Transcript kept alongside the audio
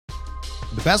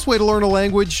The best way to learn a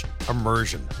language?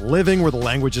 Immersion. Living where the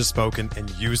language is spoken and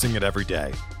using it every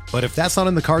day. But if that's not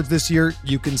in the cards this year,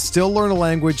 you can still learn a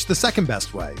language the second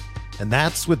best way, and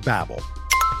that's with Babbel.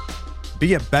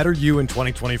 Be a better you in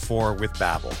 2024 with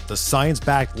Babbel, the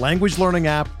science-backed language learning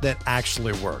app that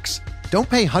actually works. Don't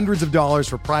pay hundreds of dollars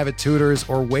for private tutors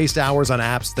or waste hours on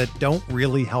apps that don't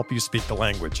really help you speak the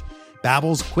language.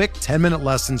 Babbel's quick 10-minute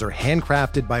lessons are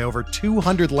handcrafted by over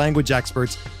 200 language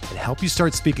experts and help you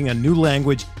start speaking a new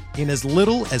language in as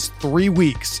little as 3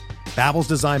 weeks. Babbel's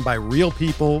designed by real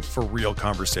people for real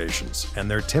conversations,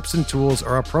 and their tips and tools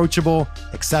are approachable,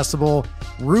 accessible,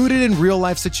 rooted in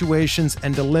real-life situations,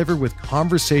 and delivered with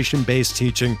conversation-based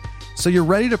teaching, so you're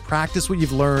ready to practice what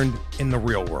you've learned in the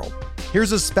real world.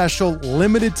 Here's a special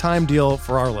limited-time deal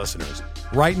for our listeners.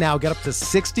 Right now, get up to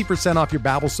 60% off your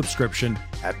Babbel subscription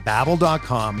at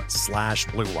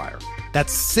babbel.com/Blue Wire.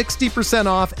 That's 60%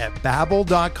 off at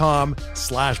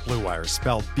babbel.com/Blue Wire,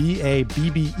 spelled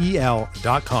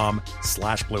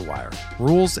BABBEL.com/Blue Wire.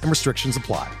 Rules and restrictions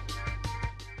apply.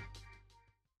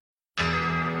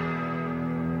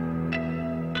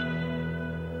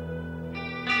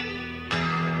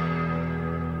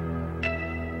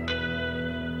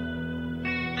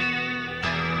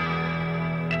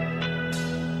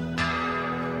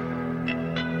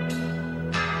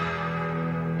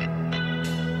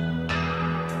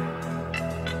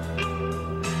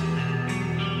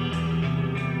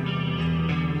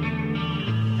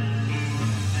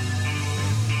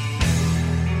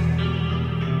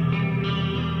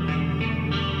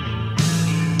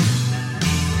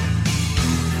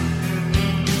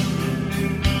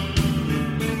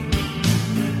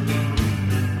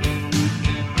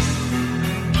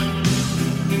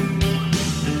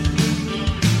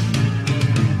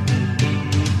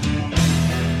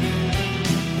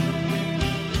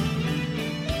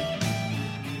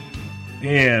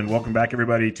 And welcome back,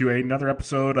 everybody, to another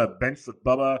episode of Bench with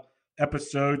Bubba,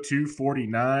 episode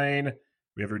 249.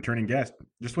 We have a returning guest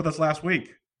just with us last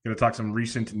week. Going to talk some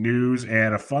recent news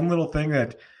and a fun little thing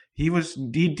that he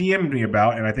DM'd me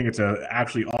about, and I think it's a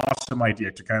actually awesome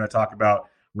idea to kind of talk about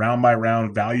round by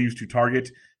round values to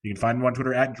target. You can find him on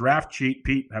Twitter at DraftCheat.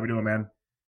 Pete, how we doing, man?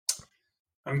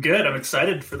 I'm good. I'm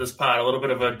excited for this pod. A little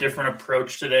bit of a different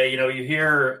approach today. You know, you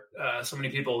hear so many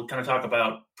people kind of talk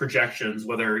about projections,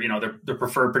 whether, you know, their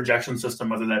preferred projection system,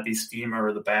 whether that be Schema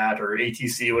or the BAT or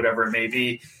ATC, whatever it may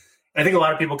be. And I think a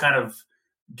lot of people kind of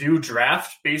do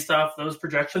draft based off those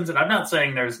projections. And I'm not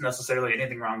saying there's necessarily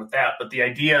anything wrong with that, but the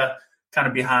idea kind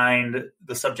of behind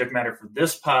the subject matter for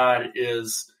this pod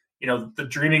is, you know, the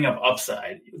dreaming of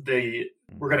upside.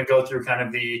 We're going to go through kind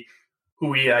of who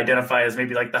we identify as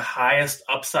maybe like the highest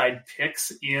upside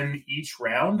picks in each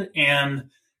round.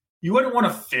 And you wouldn't want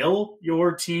to fill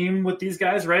your team with these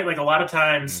guys, right? Like a lot of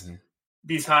times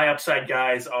these high upside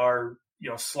guys are, you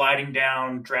know, sliding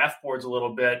down draft boards a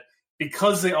little bit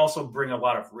because they also bring a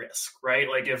lot of risk, right?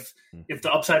 Like if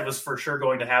the upside was for sure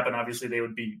going to happen, obviously they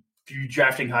would be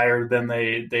drafting higher than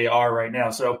they are right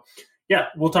now. So yeah,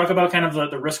 we'll talk about kind of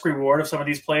the risk reward of some of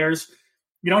these players.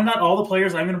 You know, not all the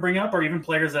players I'm going to bring up are even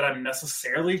players that I'm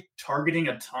necessarily targeting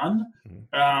a ton.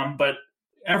 But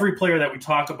every player that we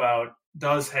talk about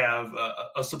does have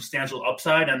a substantial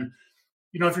upside. And,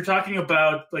 you know, if you're talking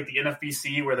about like the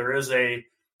NFBC where there is a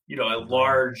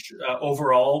large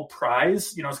overall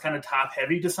prize, you know, it's kind of top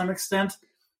heavy to some extent.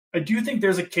 I do think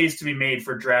there's a case to be made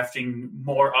for drafting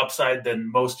more upside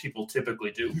than most people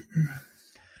typically do.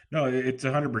 No, it's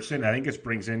 100%. I think this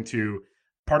brings into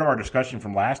part of our discussion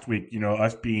from last week, you know,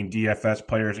 us being DFS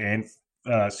players and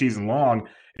season long,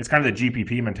 it's kind of the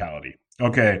GPP mentality.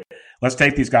 Okay, let's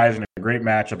take these guys in a great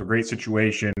matchup, a great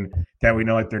situation that we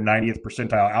know like their 90th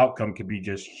percentile outcome could be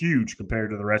just huge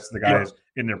compared to the rest of the guys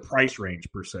in their price range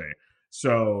per se.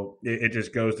 So it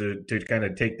just goes to kind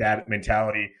of take that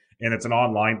mentality, and it's an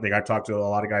online thing. I talked to a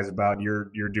lot of guys about. You're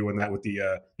doing that with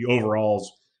the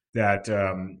overalls that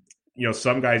you know,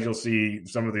 some guys you'll see,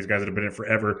 some of these guys that have been in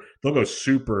forever, they'll go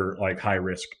super like high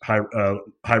risk, high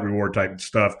reward type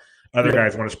stuff. Other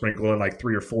guys want to sprinkle in like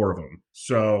 3 or 4 of them.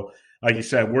 So like you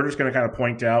said, we're just going to kind of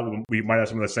point out, we might have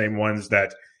some of the same ones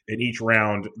that in each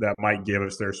round that might give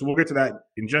us there. So we'll get to that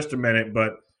in just a minute.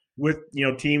 But with, you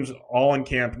know, teams all in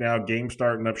camp now, games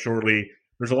starting up shortly,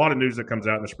 there's a lot of news that comes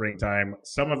out in the springtime.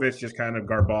 Some of it's just kind of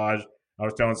garbage. I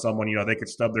was telling someone, you know, they could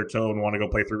stub their toe and want to go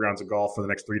play 3 rounds of golf for the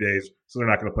next 3 days, so they're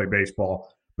not going to play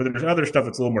baseball. But there's other stuff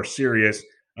that's a little more serious.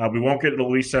 We won't get to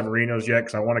Luis Severino's yet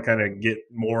because I want to kind of get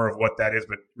more of what that is,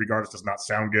 but regardless, does not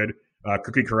sound good.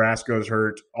 Cookie Carrasco's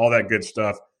hurt, all that good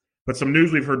stuff. But some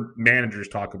news we've heard managers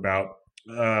talk about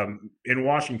in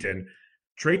Washington.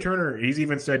 Trey Turner, he's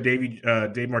even said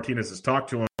Dave Martinez has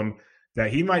talked to him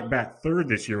that he might bat third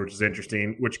this year, which is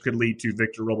interesting, which could lead to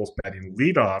Victor Robles batting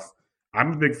leadoff.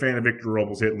 I'm a big fan of Victor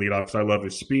Robles hitting leadoff, so I love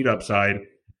his speed upside.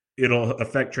 It'll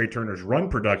affect Trey Turner's run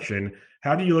production.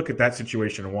 How do you look at that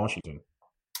situation in Washington?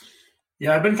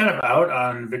 Yeah, I've been kind of out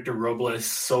on Victor Robles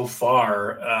so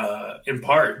far, in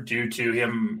part due to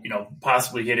him,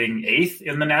 possibly hitting 8th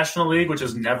in the National League, which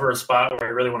is never a spot where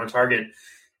I really want to target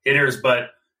hitters.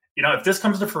 But, if this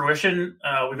comes to fruition,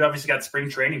 we've obviously got spring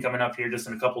training coming up here just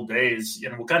in a couple of days,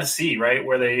 and we'll kind of see, right,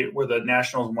 where the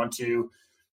Nationals want to,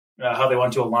 how they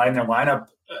want to align their lineup.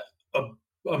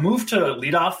 A move to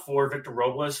lead off for Victor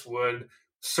Robles would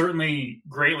certainly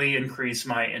greatly increase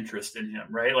my interest in him,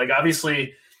 right? Like,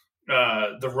 obviously,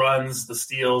 the runs, the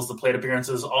steals, the plate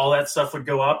appearances, all that stuff would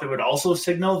go up. It would also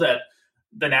signal that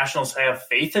the Nationals have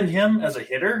faith in him as a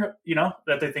hitter,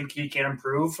 that they think he can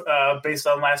improve based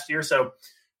on last year. So,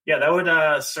 yeah, that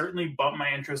would certainly bump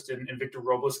my interest in Victor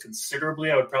Robles considerably.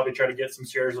 I would probably try to get some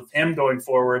shares of him going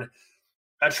forward.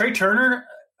 Trey Turner,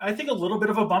 I think a little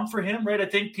bit of a bump for him, right? I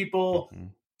think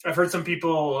I've heard some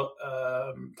people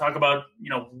talk about,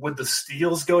 would the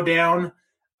steals go down?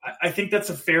 I think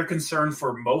that's a fair concern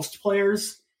for most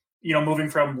players, moving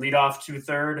from leadoff to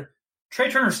third. Trey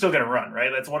Turner's still going to run,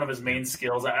 right? That's one of his main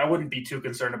skills. I wouldn't be too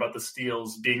concerned about the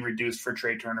steals being reduced for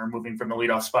Trey Turner moving from the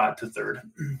leadoff spot to third.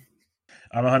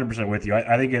 I'm 100% with you.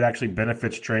 I think it actually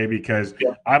benefits Trey because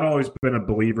I've always been a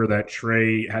believer that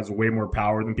Trey has way more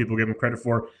power than people give him credit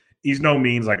for. He's no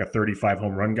means like a 35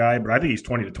 home run guy, but I think he's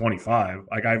 20 to 25.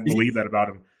 Like, I believe that about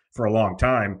him for a long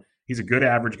time. He's a good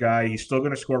average guy. He's still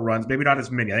going to score runs, maybe not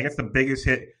as many. I think that's the biggest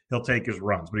hit he'll take is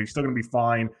runs, but he's still going to be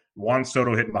fine. Juan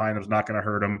Soto hitting behind him is not going to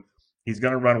hurt him. He's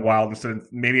going to run wild.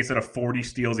 Instead of 40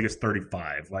 steals, he gets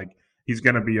 35. Like, he's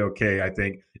going to be okay, I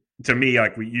think. To me,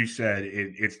 like what you said,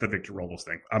 it's the Victor Robles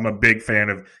thing. I'm a big fan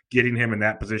of getting him in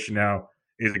that position now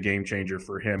is a game changer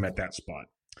for him at that spot.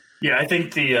 Yeah, I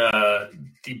think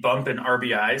the bump in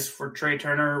RBIs for Trey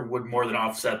Turner would more than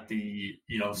offset the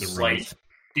slight runs.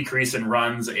 Decrease in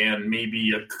runs and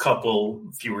maybe a couple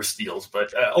fewer steals.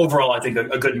 But overall, I think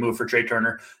a good move for Trey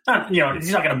Turner. He's not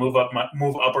going to move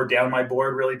up or down my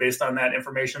board really based on that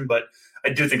information, but I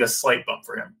do think a slight bump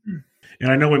for him.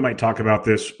 And I know we might talk about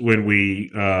this when we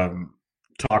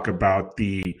talk about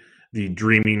the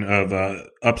dreaming of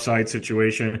upside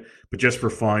situation, but just for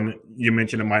fun, you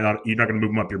mentioned you're not going to move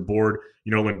them up your board.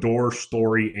 Lindor,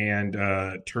 Story, and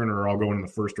Turner are all going in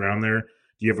the first round there. Do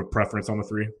you have a preference on the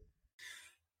three?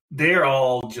 They're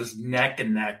all just neck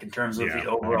and neck in terms of the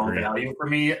overall value for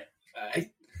me.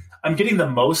 I'm getting the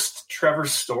most Trevor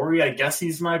Story. I guess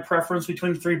he's my preference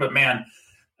between the three, but man,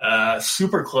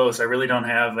 super close. I really don't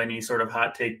have any sort of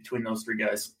hot take between those three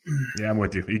guys. Yeah, I'm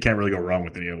with you. You can't really go wrong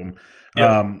with any of them.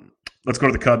 Yep. Let's go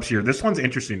to the Cubs here. This one's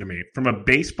interesting to me. From a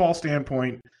baseball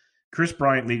standpoint, Chris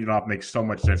Bryant leading off makes so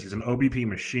much sense. He's an OBP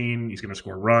machine. He's going to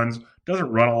score runs.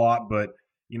 Doesn't run a lot, but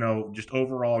just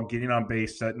overall getting on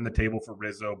base, setting the table for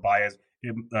Rizzo, Baez,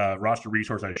 roster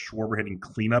resource. I had Schwarber hitting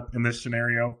cleanup in this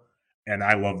scenario, and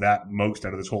I love that most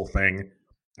out of this whole thing.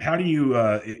 How do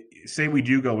you say we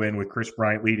do go in with Chris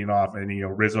Bryant leading off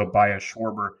and Rizzo, Baez,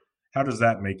 Schwarber? How does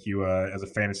that make you as a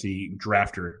fantasy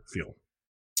drafter feel?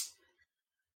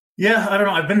 Yeah, I don't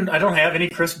know. I don't have any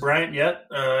Chris Bryant yet.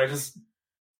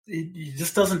 He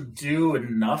just doesn't do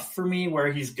enough for me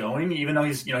where he's going, even though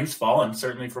he's fallen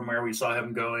certainly from where we saw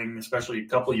him going, especially a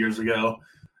couple of years ago.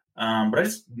 But I'm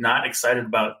just not excited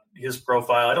about his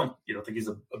profile. I don't think he's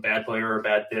a bad player or a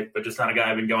bad pick, but just not a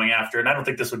guy I've been going after. And I don't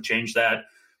think this would change that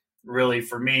really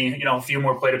for me. A few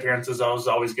more plate appearances is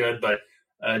always good, but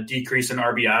a decrease in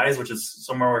RBIs, which is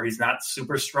somewhere where he's not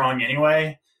super strong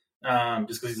anyway,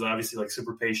 just because he's obviously like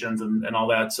super patient and all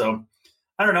that. So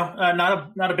I don't know,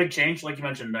 not a big change like you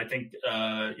mentioned. I think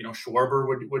Schwarber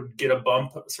would get a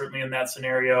bump certainly in that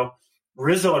scenario.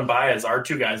 Rizzo and Baez are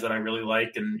two guys that I really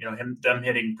like, and them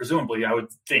hitting presumably I would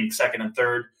think second and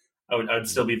third. I would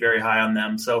still be very high on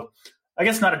them. So I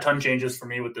guess not a ton changes for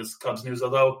me with this Cubs news,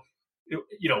 although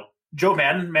Joe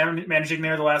Madden managing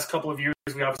there the last couple of years,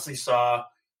 we obviously saw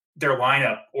their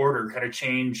lineup order kind of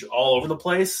change all over the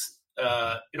place.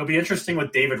 It'll be interesting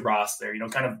with David Ross there,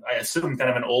 I assume kind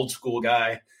of an old school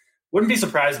guy. Wouldn't be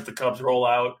surprised if the Cubs roll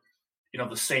out,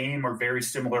 the same or very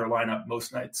similar lineup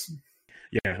most nights.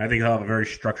 Yeah, I think they'll have a very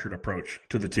structured approach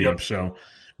to the team. Yep. So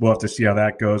we'll have to see how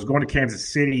that goes. Going to Kansas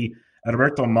City,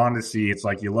 Alberto Mondesi, it's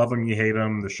like you love him, you hate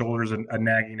him. The shoulder's a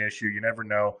nagging issue. You never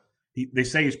know. They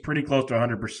say he's pretty close to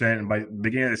 100%, and by the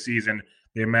beginning of the season,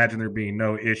 they imagine there being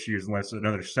no issues unless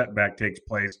another setback takes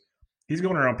place. He's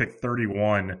going around pick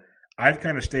 31. I've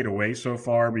kind of stayed away so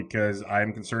far because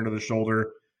I'm concerned of the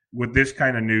shoulder. With this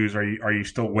kind of news, are you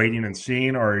still waiting and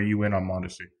seeing, or are you in on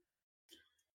Mondesi?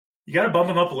 You got to bump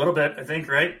him up a little bit, I think,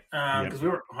 right? Because Yep. we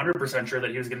weren't 100% sure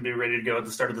that he was going to be ready to go at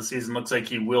the start of the season. Looks like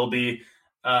he will be.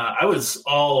 I was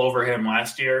all over him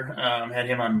last year. Had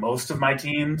him on most of my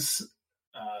teams.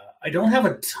 I don't have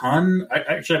a ton.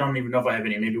 I don't even know if I have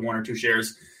any, maybe 1 or 2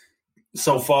 shares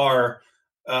so far.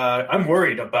 I'm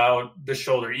worried about the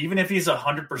shoulder. Even if he's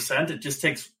 100%, it just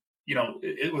takes,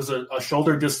 it was a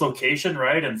shoulder dislocation,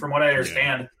 right? And from what I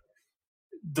understand,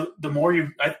 the more it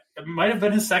might have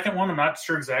been his second one. I'm not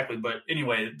sure exactly. But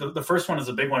anyway, the first one is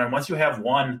a big one. And once you have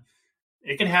one,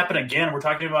 it can happen again. We're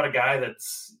talking about a guy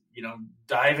that's,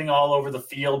 diving all over the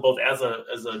field, both as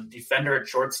a defender at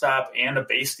shortstop and a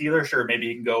base stealer. Sure, maybe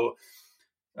he can go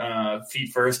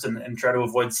feet first and try to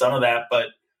avoid some of that. But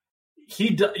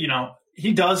he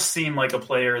does seem like a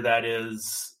player that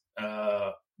is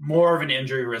more of an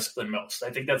injury risk than most. I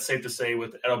think that's safe to say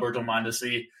with Adalberto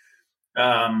Mondesi.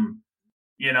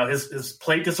 His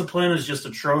plate discipline is just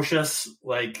atrocious.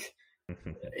 Like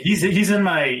he's in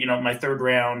my my third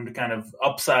round kind of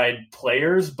upside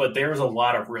players, but there's a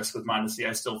lot of risk with Mondesi.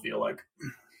 I still feel like.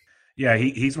 Yeah,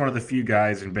 he's one of the few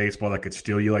guys in baseball that could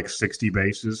steal you like 60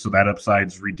 bases, so that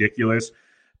upside's ridiculous.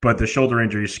 But the shoulder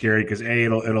injury is scary because A,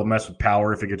 it'll mess with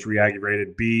power if it gets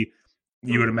re-aggravated. B,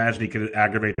 you would imagine he could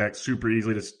aggravate that super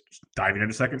easily, just diving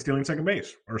into second, stealing second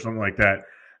base or something like that.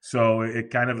 So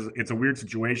it's a weird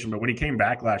situation. But when he came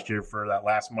back last year for that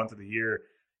last month of the year,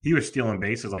 he was stealing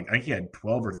bases. Like I think he had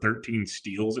 12 or 13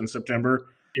 steals in September.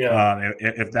 Yeah.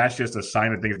 If that's just a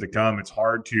sign of things to come, it's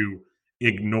hard to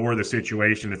ignore the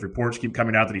situation. If reports keep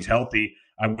coming out that he's healthy,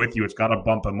 I'm with you. It's got to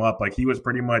bump him up. Like he was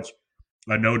pretty much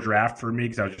a no draft for me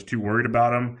because I was just too worried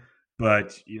about him.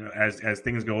 But as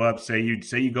things go up, say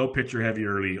you go pitcher heavy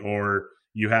early, or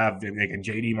you have like a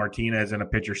JD Martinez and a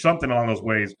pitcher, something along those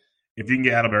ways. If you can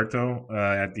get Adalberto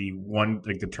at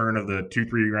the turn of the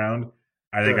 2-3 round,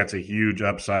 I think that's a huge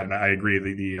upside. And I agree.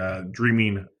 The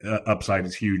dreaming upside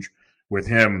is huge with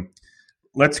him.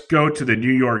 Let's go to the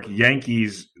New York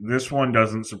Yankees. This one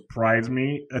doesn't surprise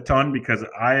me a ton because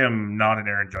I am not an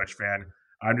Aaron Judge fan.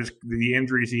 I'm just the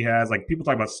injuries he has. Like people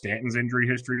talk about Stanton's injury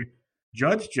history.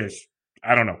 Judge just,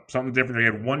 I don't know, something different. He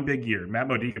had one big year. Matt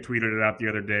Modica tweeted it out the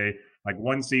other day. Like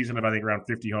one season of I think around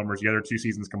 50 homers. The other 2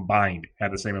 seasons combined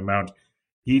had the same amount.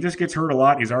 He just gets hurt a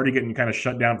lot. He's already getting kind of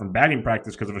shut down from batting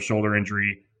practice because of a shoulder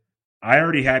injury. I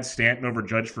already had Stanton over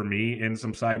Judge for me in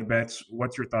some side bets.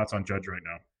 What's your thoughts on Judge right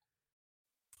now?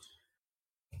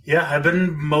 Yeah, I've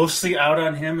been mostly out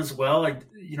on him as well.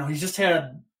 He's just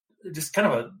had kind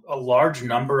of a large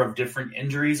number of different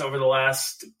injuries over the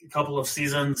last couple of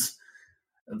seasons.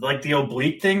 Like the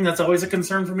oblique thing, that's always a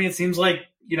concern for me. It seems like,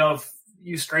 if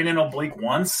you strain an oblique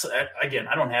once, again,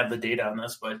 I don't have the data on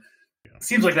this, but it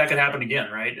seems like that could happen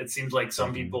again, right? It seems like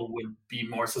some people would be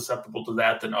more susceptible to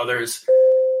that than others.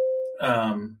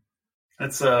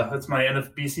 That's my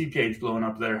NFBC page blowing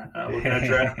up there. Looking at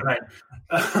draft tonight.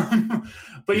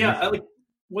 But yeah,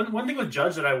 one thing with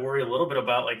Judge that I worry a little bit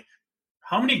about, like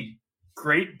how many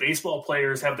great baseball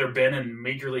players have there been in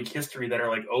Major League history that are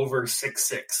like over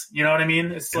 6'6"? You know what I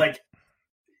mean? It's like,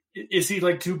 is he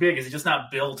like too big? Is he just not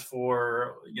built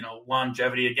for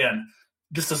longevity? Again,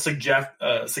 just a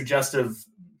subjective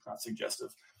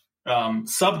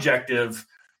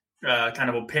kind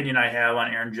of opinion I have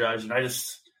on Aaron Judge, and I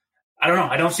don't know.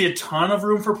 I don't see a ton of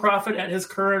room for profit at his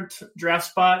current draft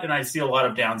spot, and I see a lot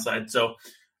of downside. So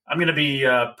I'm going to be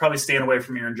probably staying away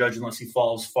from Aaron Judge unless he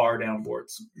falls far down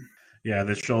boards. Yeah,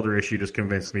 this shoulder issue just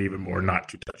convinced me even more not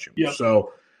to touch him. Yep.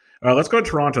 So let's go to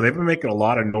Toronto. They've been making a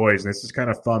lot of noise, and this is kind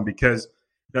of fun because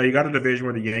you got a division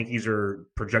where the Yankees are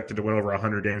projected to win over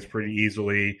 100 games pretty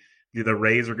easily. The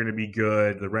Rays are going to be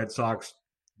good. The Red Sox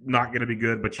not going to be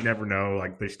good, but you never know.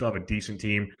 Like they still have a decent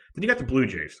team. Then you got the Blue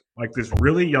Jays, like this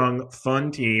really young,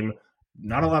 fun team.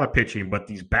 Not a lot of pitching, but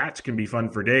these bats can be fun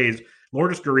for days.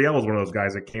 Lourdes Gurriel is one of those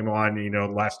guys that came on, the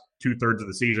last 2/3 of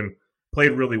the season,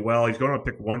 played really well. He's going to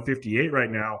pick 158 right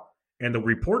now, and the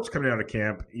reports coming out of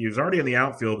camp, he was already in the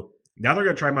outfield. Now they're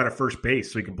going to try him out at first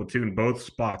base so he can platoon both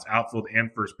spots, outfield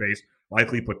and first base,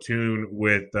 likely platoon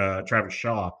with Travis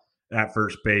Shaw at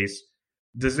first base.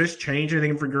 Does this change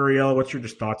anything for Gurriel? What's your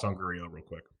just thoughts on Gurriel real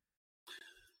quick?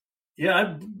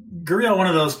 Yeah, Gurriel, one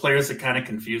of those players that kind of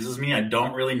confuses me. I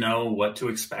don't really know what to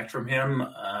expect from him.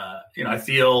 I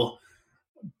feel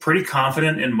pretty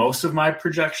confident in most of my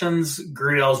projections.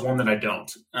 Gurriel is one that I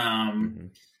don't.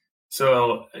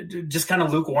 So just kind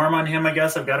of lukewarm on him, I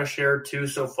guess. I've got a share 2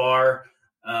 so far.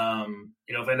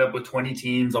 If I end up with 20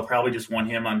 teams, I'll probably just want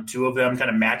him on 2 of them, kind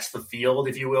of match the field,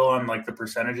 if you will, on like the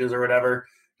percentages or whatever,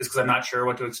 just because I'm not sure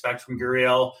what to expect from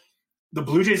Gurriel. The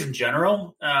Blue Jays in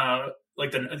general,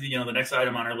 like the next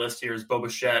item on our list here is Bo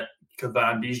Bichette,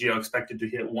 Cavan Biggio expected to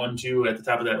hit 1-2 at the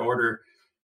top of that order.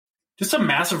 Just a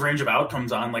massive range of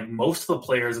outcomes on like most of the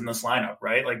players in this lineup,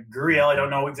 right? Like Gurriel, I don't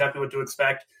know exactly what to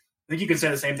expect. I think you could say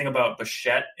the same thing about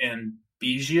Bichette and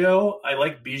Biggio. I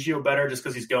like Biggio better just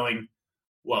because he's going,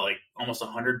 like almost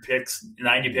 100 picks,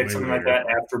 90 picks, something like that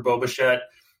after Bo Bichette.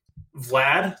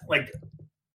 Vlad,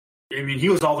 he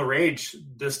was all the rage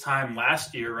this time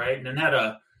last year, right? And then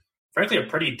had frankly a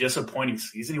pretty disappointing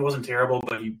season. He wasn't terrible,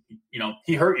 but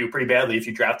he hurt you pretty badly if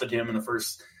you drafted him in the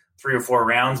first 3 or 4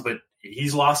 rounds, but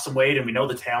he's lost some weight and we know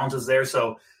the talent is there.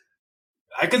 So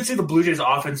I could see the Blue Jays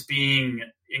offense being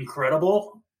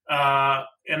incredible.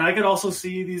 And I could also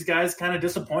see these guys kind of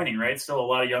disappointing, right? Still a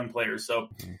lot of young players. So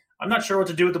I'm not sure what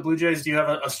to do with the Blue Jays. Do you have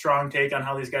a strong take on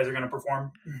how these guys are going to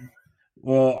perform?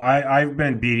 Well, I've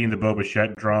been beating the Bo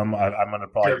Bichette drum. I'm going to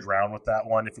probably drown with that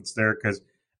one if it's there because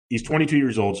he's 22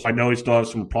 years old. So I know he still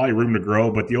has some probably room to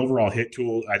grow, but the overall hit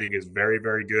tool I think is very,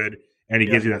 very good. And he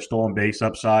gives you that stolen base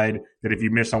upside that if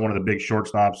you miss on one of the big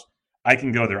shortstops, I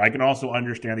can go there. I can also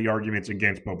understand the arguments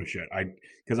against Bo Bichette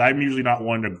because I'm usually not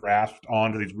one to grasp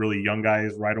onto these really young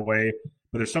guys right away.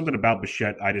 But there's something about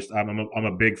Bichette. I'm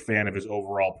a big fan of his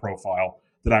overall profile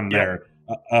that I'm there.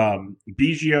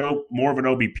 Biggio, more of an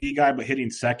OBP guy, but hitting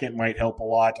second might help a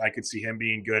lot. I could see him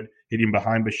being good, hitting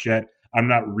behind Bichette. I'm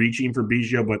not reaching for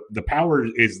Biggio, but the power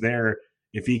is there.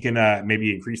 If he can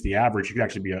maybe increase the average, he could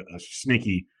actually be a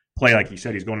sneaky play. Like you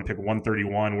said, he's going to pick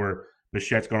 131 where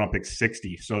Bichette's going to pick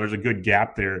 60. So there's a good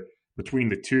gap there between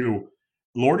the two.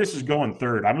 Lourdes is going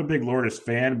third. I'm a big Lourdes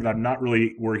fan, but I'm not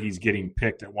really where he's getting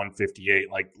picked at 158.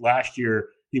 Like last year,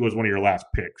 he was one of your last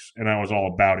picks, and I was all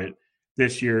about it.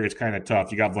 This year, it's kind of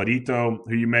tough. You got Vladito,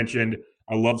 who you mentioned.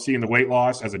 I love seeing the weight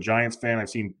loss. As a Giants fan, I've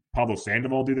seen Pablo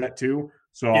Sandoval do that too,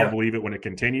 so I'll believe it when it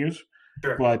continues.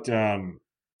 Sure. But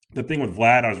the thing with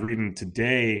Vlad, I was reading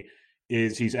today,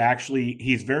 is he's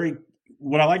very –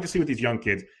 what I like to see with these young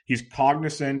kids, he's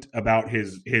cognizant about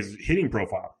his hitting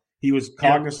profile. He was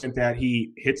cognizant that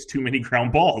he hits too many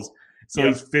ground balls, so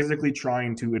he's physically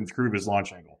trying to improve his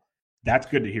launch angle. That's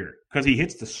good to hear because he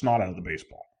hits the snot out of the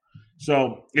baseball.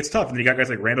 So it's tough. And you got guys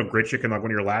like Randall Grichuk and like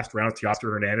one of your last rounds,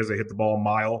 Teoscar Hernandez, they hit the ball a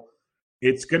mile.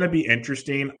 It's going to be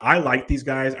interesting. I like these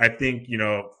guys. I think,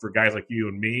 for guys like you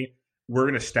and me, we're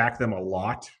going to stack them a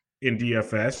lot in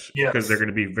DFS because they're going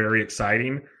to be very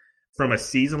exciting. From a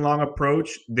season-long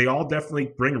approach, they all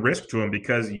definitely bring risk to them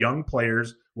because young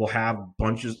players will have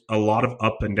a lot of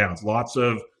up and downs, lots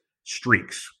of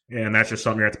streaks. And that's just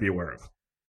something you have to be aware of.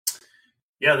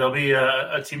 Yeah, there'll be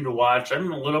a team to watch.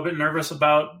 I'm a little bit nervous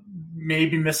about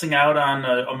maybe missing out on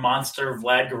a monster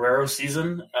Vlad Guerrero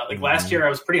season. Last year, I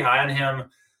was pretty high on him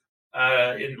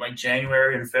in like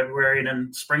January and February, and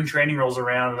then spring training rolls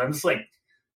around, and I'm just like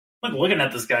looking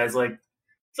at this guy. It's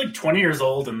like 20 years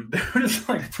old, and they're just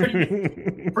like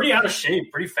pretty out of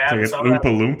shape, pretty fat. It's like Oompa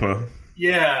Loompa.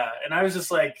 Yeah, and I was just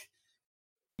like,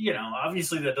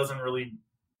 obviously that doesn't really,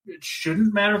 it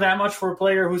shouldn't matter that much for a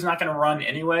player who's not going to run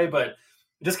anyway, but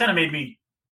it just kind of made me,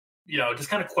 just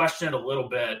kind of question it a little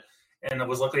bit. And I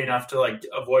was lucky enough to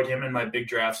avoid him in my big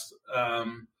drafts.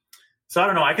 So I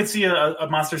don't know. I could see a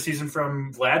monster season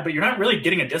from Vlad, but you're not really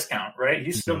getting a discount, right?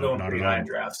 He's still going pretty high in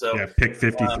draft. So pick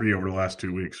 53 over the last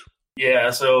 2 weeks.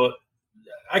 Yeah, so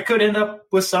I could end up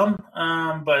with some,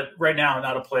 but right now I'm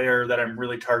not a player that I'm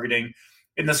really targeting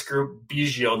in this group.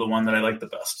 Biggio, the one that I like the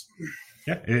best.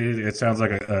 Yeah, it sounds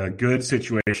like a good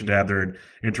situation to have there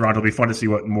in Toronto. It'll be fun to see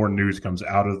what more news comes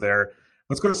out of there.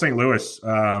 Let's go to St. Louis.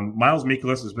 Miles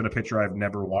Mikolas has been a pitcher I've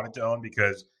never wanted to own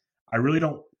because I really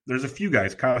don't – there's a few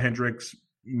guys, Kyle Hendricks,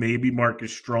 maybe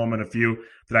Marcus Stroman, a few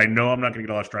that I know I'm not going to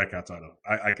get a lot of strikeouts out of.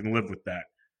 I can live with that.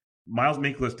 Miles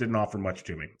Mikolas didn't offer much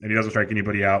to me, and he doesn't strike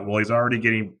anybody out. Well, he's already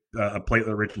getting a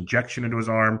platelet-rich injection into his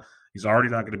arm. He's already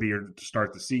not going to be here to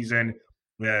start the season.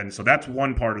 And so that's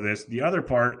one part of this. The other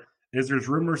part is there's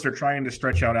rumors they're trying to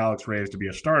stretch out Alex Reyes to be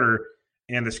a starter.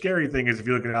 And the scary thing is if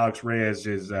you look at Alex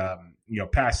Reyes'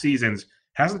 past seasons,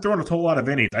 hasn't thrown a whole lot of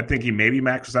innings. I think he maybe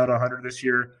maxes out 100 this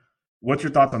year. What's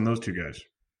your thoughts on those two guys?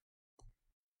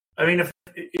 I mean,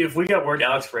 if we got word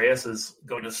Alex Reyes is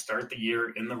going to start the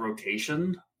year in the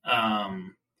rotation,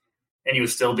 and he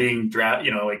was still being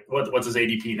drafted, what's his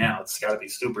ADP now? It's got to be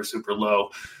super, super low.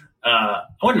 I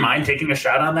wouldn't mind taking a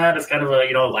shot on that. It's kind of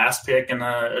a last pick in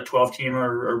a 12-team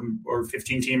or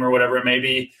 15-team or whatever it may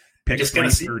be. Pick just going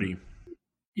to see 30.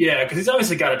 Yeah, because he's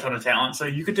obviously got a ton of talent, so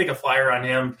you could take a flyer on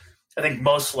him. I think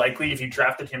most likely if you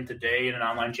drafted him today in an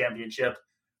online championship,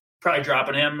 probably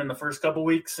dropping him in the first couple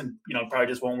weeks and, probably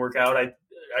just won't work out. I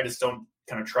just don't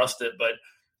kind of trust it, but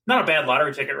not a bad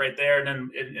lottery ticket right there.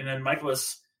 And then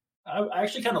Mikolas, I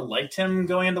actually kind of liked him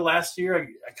going into last year.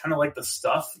 I kind of liked the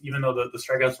stuff, even though the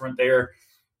strikeouts weren't there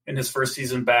in his first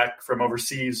season back from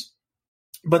overseas.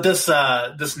 But this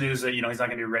news that, he's not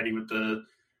going to be ready with the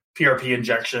PRP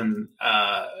injection,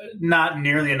 not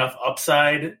nearly enough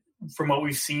upside from what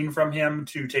we've seen from him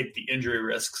to take the injury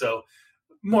risk. So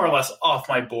more or less off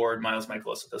my board, Miles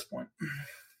Mikolas at this point.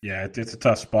 Yeah, it's a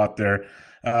tough spot there.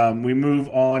 We move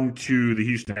on to the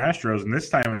Houston Astros, and this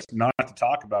time it's not to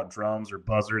talk about drums or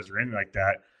buzzers or anything like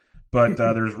that, but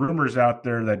there's rumors out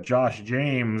there that Josh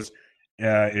James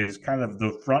is kind of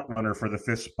the front runner for the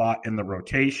fifth spot in the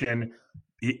rotation.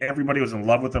 Everybody was in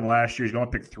love with him last year. He's going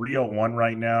to pick 301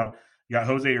 right now. You got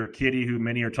Jose Urquidy, who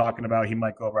many are talking about. He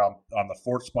might go around on the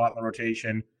fourth spot in the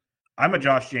rotation. I'm a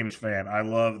Josh James fan. I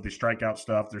love the strikeout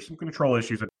stuff. There's some control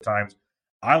issues at times.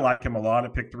 I like him a lot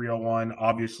at pick 301.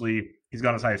 Obviously, he's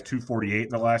gone as high as 248 in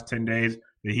the last 10 days.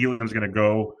 The helium's going to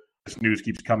go. This news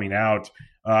keeps coming out.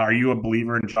 Are you a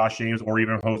believer in Josh James or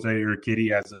even Jose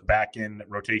Urquidy as a back-end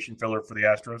rotation filler for the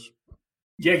Astros?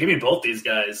 Yeah, give me both these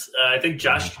guys. I think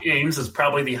Josh James is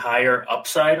probably the higher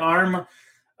upside arm.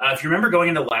 If you remember going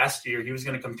into last year, he was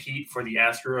going to compete for the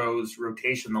Astros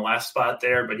rotation, the last spot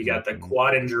there, but he got the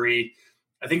quad injury,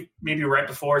 I think maybe right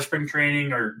before spring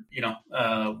training or,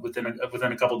 within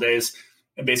a couple of days.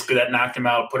 And basically that knocked him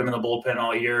out, put him in the bullpen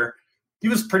all year. He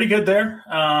was pretty good there.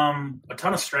 A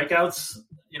ton of strikeouts,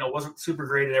 wasn't super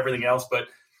great at everything else, but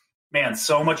man,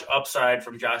 so much upside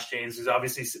from Josh James.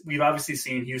 We've obviously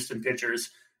seen Houston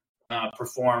pitchers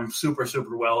perform super,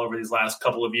 super well over these last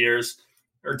couple of years.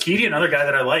 Urquidy, another guy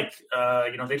that I like.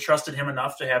 They trusted him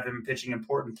enough to have him pitching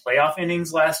important playoff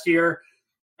innings last year.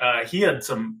 He had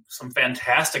some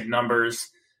fantastic numbers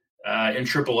in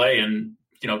AAA and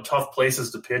tough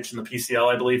places to pitch in the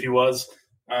PCL, I believe he was.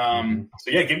 So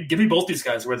yeah, give me both these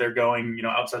guys where they're going.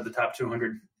 Outside the top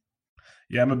 200.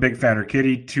 Yeah, I'm a big fan.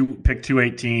 Urquidy pick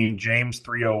 218, James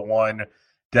 301.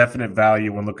 Definite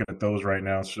value when looking at those right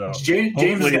now. So James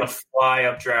is going to fly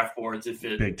up draft boards if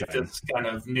this kind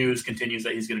of news continues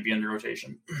that he's going to be in the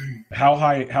rotation. How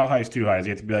high is too high? Does he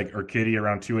have to be like Urquidy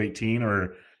around 218,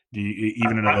 or do you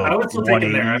even into the I would still take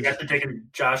him there. I've actually taken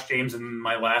Josh James in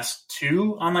my last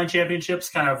two online championships,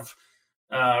 kind of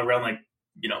around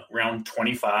round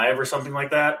 25 or something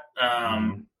like that.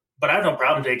 But I have no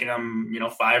problem taking him,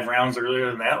 5 rounds earlier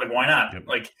than that. Like, why not? Yep.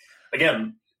 Like,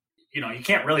 again, you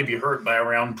can't really be hurt by a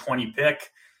round 20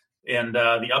 pick, and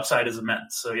the upside is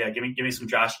immense. So yeah, give me some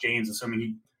Josh James,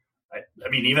 assuming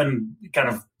even kind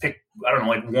of pick, I don't know,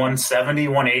 like 170,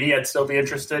 180, I'd still be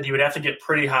interested. He would have to get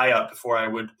pretty high up before I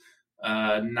would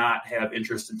not have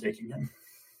interest in taking him.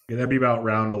 Yeah, that'd be about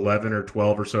round 11 or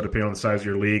 12 or so, depending on the size of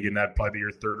your league, and that'd probably be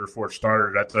your third or fourth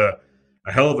starter. That's a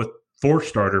hell of a fourth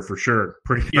starter for sure.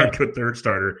 Pretty good third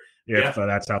starter if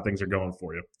that's how things are going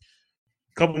for you.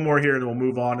 A couple more here, and then we'll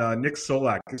move on. Nick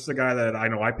Solak. This is a guy that I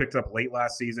know I picked up late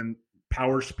last season.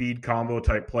 Power speed combo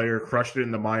type player, crushed it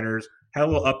in the minors. Had a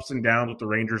little ups and downs with the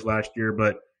Rangers last year,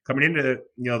 but coming into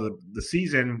the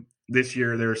season this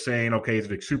year, they're saying, okay, it's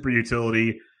a super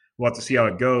utility. We'll have to see how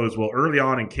it goes. Well, early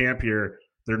on in camp here,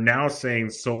 they're now saying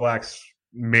Solak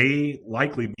may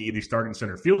likely be the starting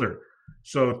center fielder.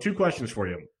 So 2 questions for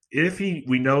you. If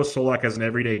we know Solak has an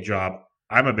everyday job,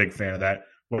 I'm a big fan of that.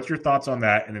 What's your thoughts on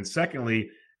that? And then secondly,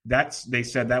 they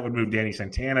said that would move Danny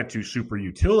Santana to super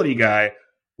utility guy,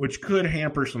 which could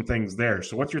hamper some things there.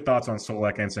 So what's your thoughts on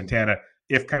Solak and Santana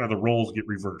if kind of the roles get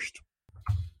reversed?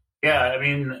 Yeah, I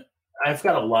mean, I've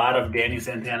got a lot of Danny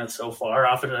Santana so far.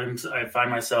 Oftentimes I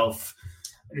find myself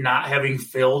not having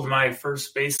filled my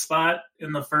first base spot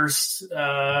in the first, 10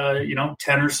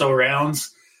 or so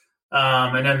rounds.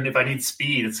 And then if I need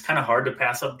speed, it's kind of hard to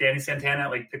pass up Danny Santana,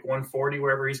 like pick 140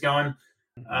 wherever he's going.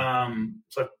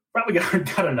 So I've probably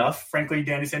got enough, frankly,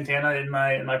 Danny Santana in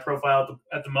my profile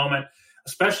at the moment,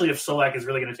 especially if Solak is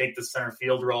really going to take the center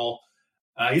field role.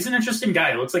 He's an interesting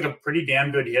guy. He looks like a pretty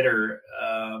damn good hitter.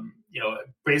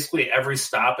 Basically every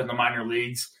stop in the minor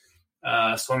leagues,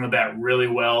 swung the bat really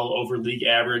well over league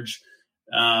average.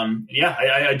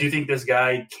 I do think this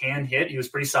guy can hit. He was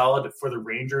pretty solid for the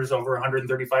Rangers, over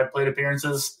 135 plate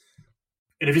appearances.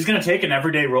 And if he's going to take an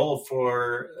everyday role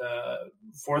for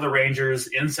the Rangers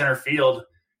in center field,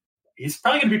 he's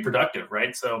probably going to be productive,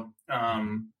 right? So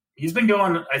he's been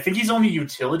going. I think he's only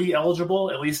utility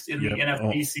eligible, at least in the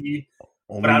NFBC.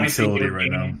 But obviously, utility right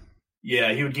now.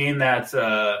 Yeah, he would gain that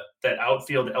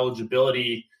outfield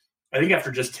eligibility. I think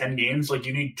after just 10 games, like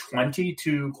you need 20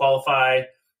 to qualify,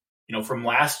 from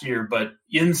last year. But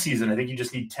in season, I think you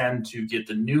just need 10 to get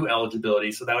the new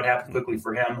eligibility. So that would happen quickly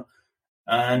for him.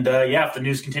 And if the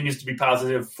news continues to be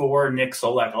positive for Nick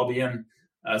Solak, I'll be in.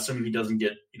 assuming he doesn't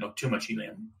get too much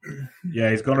helium. Yeah,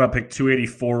 he's going up pick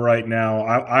 284 right now.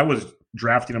 I was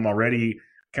drafting him already,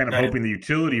 kind of hoping the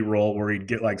utility role where he'd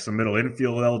get like some middle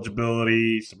infield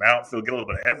eligibility, some outfield, get a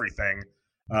little bit of everything,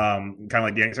 kind of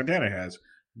like Danny Santana has.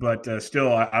 But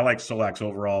still, I like Solak's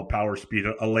overall power speed,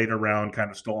 a later round kind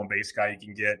of stolen base guy you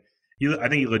can get. I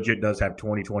think he legit does have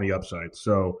 20-20 upside.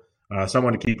 So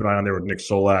someone to keep an eye on there with Nick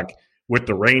Solak with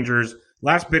the Rangers.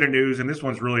 Last bit of news, and this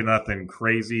one's really nothing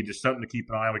crazy, just something to keep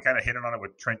an eye on. We kind of hit on it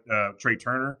with Trey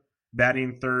Turner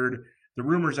batting third. The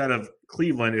rumors out of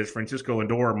Cleveland is Francisco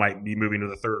Lindor might be moving to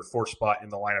the third or fourth spot in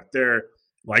the lineup there,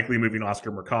 likely moving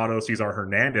Oscar Mercado, Cesar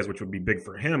Hernandez, which would be big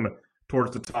for him,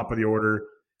 towards the top of the order.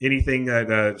 Anything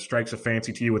that strikes a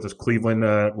fancy to you with this Cleveland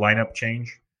lineup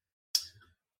change?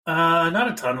 Not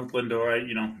a ton with Lindor.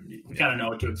 You kind of know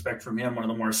what to expect from him. One of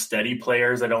the more steady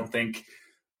players. I don't think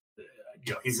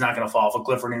he's not going to fall off a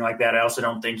cliff or anything like that. I also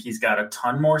don't think he's got a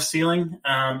ton more ceiling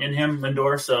in him,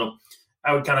 Lindor. So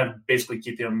I would kind of basically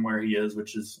keep him where he is,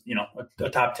 which is a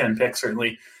top 10 pick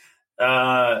certainly.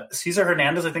 Cesar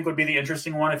Hernandez, I think, would be the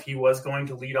interesting one if he was going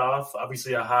to lead off.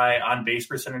 Obviously, a high on base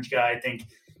percentage guy. I think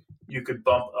you could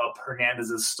bump up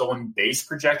Hernandez's stolen base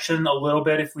projection a little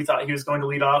bit if we thought he was going to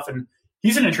lead off. And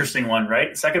he's an interesting one,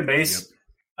 right? Second base,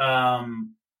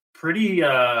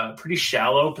 pretty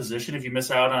shallow position if you miss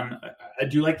out on. I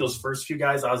do like those first few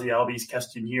guys, Ozzie Albies,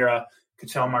 Keston Hiura,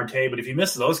 Ketel Marte. But if you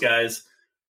miss those guys,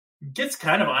 it gets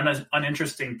kind of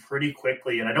uninteresting pretty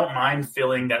quickly. And I don't mind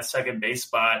filling that second base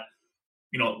spot,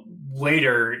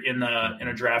 later in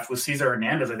a draft with Cesar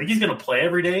Hernandez. I think he's going to play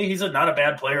every day. He's not a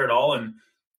bad player at all. And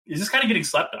he's just kind of getting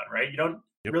slept on, right? You don't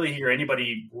really hear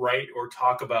anybody write or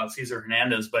talk about Cesar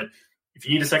Hernandez, but if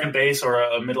you need a second base or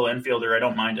a middle infielder, I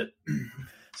don't mind it.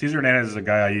 Cesar Hernandez is a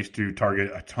guy I used to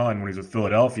target a ton when he was with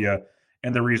Philadelphia.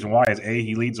 And the reason why is A,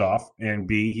 he leads off, and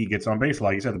B, he gets on base a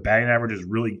lot. You said the batting average is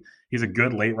he's a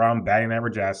good late round batting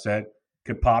average asset.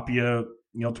 Could pop you,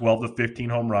 12 to 15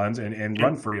 home runs and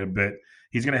run for you a bit.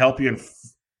 He's going to help you in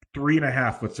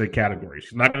 3.5, let's say, categories.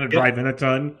 He's not going to drive in a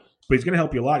ton, but he's going to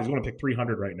help you a lot. He's going to pick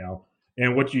 300 right now.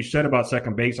 And what you said about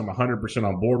second base, I'm 100%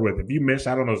 on board with. If you miss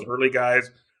out on those early guys,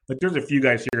 like there's a few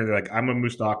guys here that like, I'm a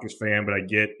Moustakas fan, but I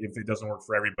get if it doesn't work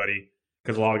for everybody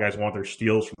because a lot of guys want their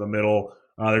steals from the middle.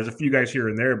 There's a few guys here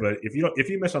and there, but if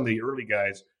you miss on the early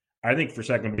guys, I think for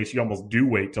second base, you almost do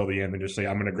wait till the end and just say,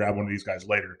 I'm going to grab one of these guys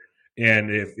later.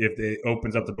 And if it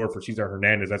opens up the door for Cesar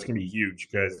Hernandez, that's going to be huge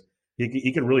because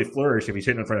he could really flourish if he's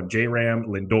hitting in front of J-Ram,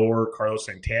 Lindor, Carlos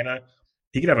Santana.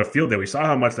 He could have a field day. We saw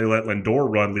how much they let Lindor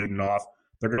run leading off.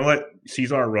 They're going to let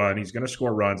Cesar run. He's going to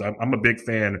score runs. I'm a big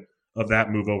fan of that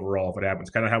move overall if it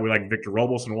happens. Kind of how we like Victor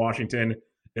Robles in Washington.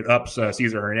 It ups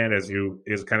Cesar Hernandez, who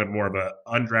is kind of more of an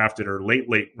undrafted or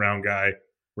late round guy,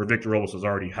 where Victor Robles is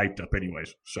already hyped up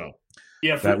anyways. So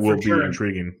that will be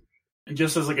intriguing. And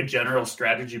just as like a general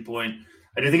strategy point,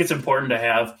 I do think it's important to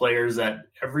have players at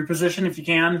every position if you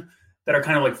can that are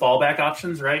kind of like fallback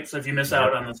options, right? So if you miss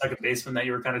out on the second baseman that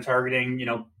you were kind of targeting,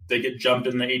 they get jumped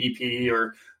in the ADP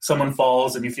or someone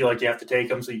falls and you feel like you have to take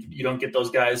them so you don't get those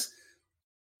guys.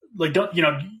 Like,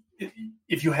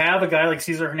 if you have a guy like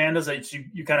Cesar Hernandez that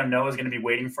you kind of know is going to be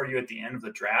waiting for you at the end of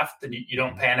the draft, then you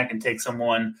don't panic and take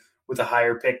someone with a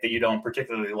higher pick that you don't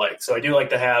particularly like. So I do like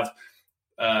to have,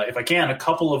 if I can, a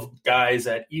couple of guys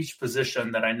at each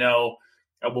position that I know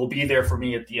will be there for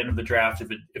me at the end of the draft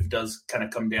if it does kind of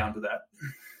come down to that.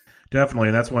 Definitely,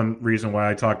 and that's one reason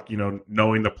why I talk,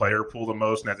 knowing the player pool the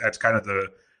most, and that's kind of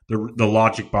the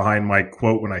logic behind my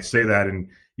quote when I say that. And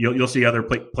you'll see other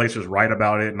places write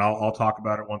about it, and I'll talk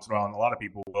about it once in a while, and a lot of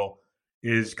people will.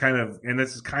 Is kind of, and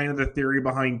this is kind of the theory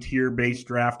behind tier-based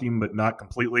drafting, but not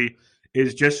completely.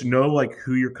 Is just know like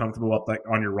who you're comfortable with like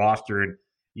on your roster, and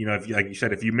if you, like you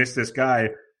said, if you miss this guy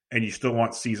and you still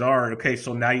want Cesar, okay,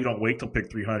 so now you don't wait till pick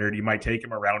 300. You might take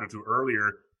him a round or two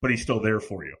earlier, but he's still there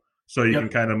for you. So you can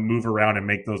kind of move around and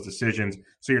make those decisions.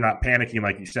 So you're not panicking,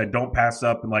 like you said. Don't pass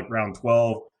up in like round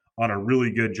 12 on a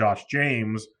really good Josh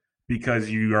James because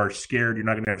you are scared you're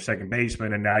not going to have a second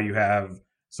baseman, and now you have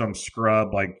some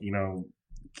scrub like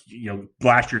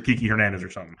last year Kiki Hernandez or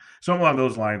something along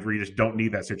those lines where you just don't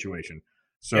need that situation.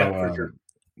 So for sure.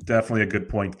 Definitely a good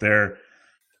point there.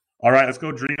 All right, let's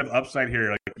go dream of upside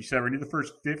here. Like you said, we're going to do the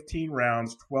first 15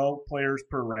 rounds, 12 players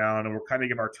per round, and we'll kind of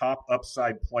give our top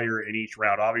upside player in each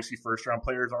round. Obviously, first-round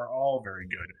players are all very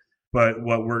good, but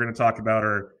what we're going to talk about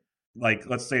are, like,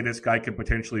 let's say this guy could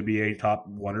potentially be a top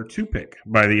 1 or 2 pick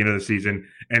by the end of the season,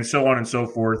 and so on and so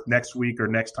forth. Next week or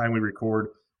next time we record,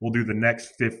 we'll do the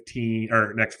next 15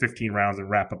 rounds and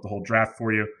wrap up the whole draft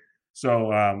for you. So,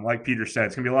 like Peter said,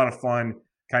 it's going to be a lot of fun.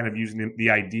 kind of using the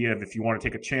idea of if you want to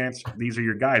take a chance, these are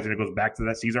your guys. And it goes back to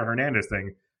that Cesar Hernandez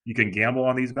thing. You can gamble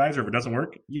on these guys, or if it doesn't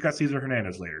work, you got Cesar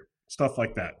Hernandez later. Stuff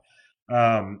like that.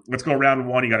 Let's go round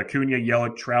one. You got Acuna,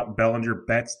 Yelich, Trout, Bellinger,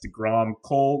 Betts, DeGrom,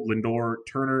 Cole, Lindor,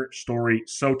 Turner, Story,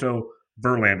 Soto,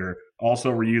 Verlander.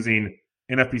 Also, we're using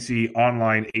NFBC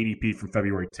online ADP from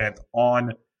February 10th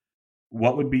on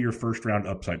what would be your first round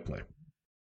upside play.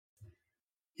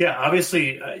 Yeah,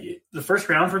 obviously, the first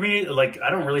round for me, like, I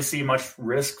don't really see much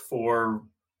risk for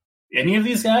any of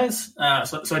these guys.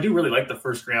 So I do really like the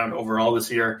first round overall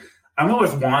this year. I'm going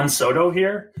with Juan Soto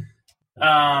here.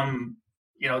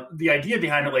 The idea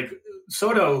behind it, like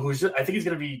Soto, I think he's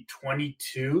going to be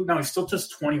 22. No, he's still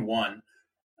just 21.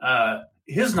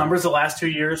 His numbers the last 2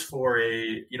 years for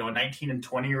a 19 and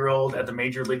 20-year-old at the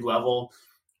major league level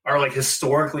are like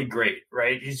historically great,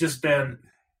 right? He's just been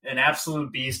an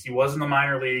absolute beast. He was in the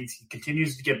minor leagues. He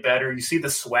continues to get better. You see the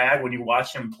swag when you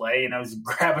watch him play. He's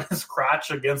grabbing his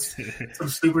crotch against some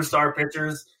superstar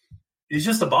pitchers. He's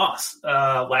just a boss.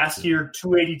 Last year,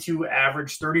 282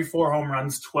 average, 34 home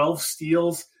runs, 12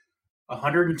 steals,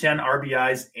 110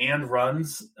 RBIs and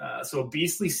runs. So a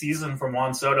beastly season from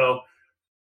Juan Soto.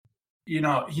 He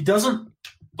doesn't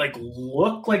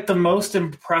look like the most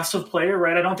impressive player,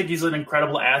 right? I don't think he's an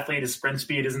incredible athlete. His sprint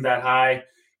speed isn't that high.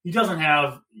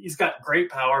 He's got great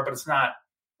power, but it's not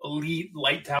elite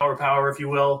light tower power, if you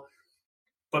will.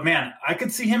 But man, I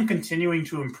could see him continuing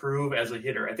to improve as a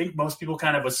hitter. I think most people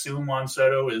kind of assume Juan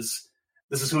Soto this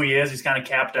is who he is. He's kind of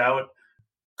capped out.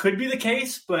 Could be the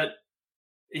case, but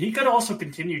he could also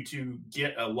continue to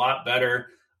get a lot better.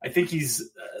 I think he's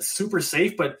super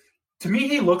safe, but to me,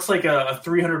 he looks like a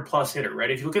 300-plus hitter, right?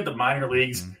 If you look at the minor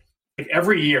leagues,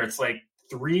 every year it's like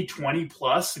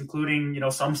 320-plus, including,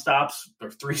 some stops,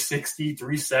 or 360,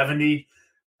 370.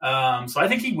 So I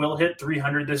think he will hit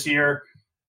 300 this year.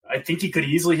 I think he could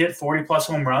easily hit 40-plus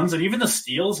home runs, and even the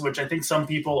steals, which I think some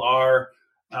people are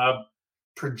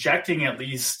projecting at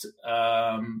least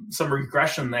some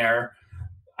regression there.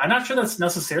 I'm not sure that's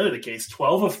necessarily the case.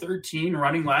 12 of 13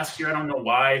 running last year. I don't know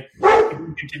why he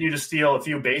can continue to steal a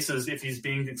few bases if he's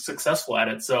being successful at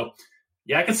it. So,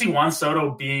 yeah, I can see Juan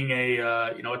Soto being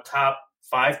a top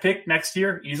 5 pick next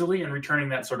year easily and returning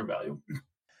that sort of value.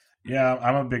 Yeah,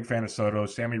 I'm a big fan of Soto.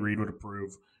 Sammy Reed would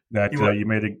approve that you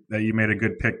made a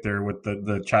good pick there with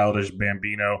the childish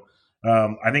Bambino.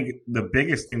 I think the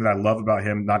biggest thing that I love about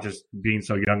him, not just being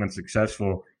so young and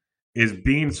successful, is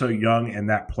being so young and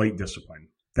that plate discipline.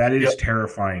 That is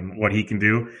terrifying what he can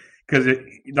do, because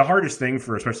the hardest thing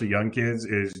for especially young kids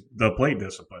is the plate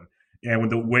discipline. And with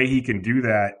the way he can do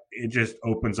that, it just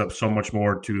opens up so much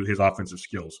more to his offensive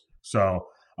skills. So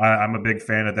I'm a big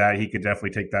fan of that. He could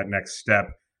definitely take that next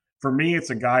step. For me,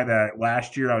 it's a guy that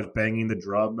last year I was banging the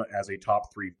drum as a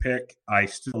top 3 pick. I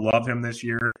still love him this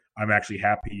year. I'm actually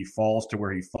happy he falls to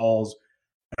where he falls.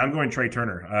 I'm going Trey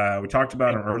Turner. We talked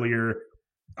about him earlier.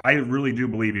 I really do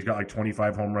believe he's got like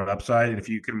 25 home run upside. And if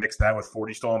you can mix that with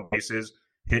 40 stolen bases,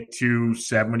 hit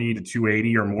 270 to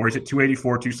 280 or more. He's at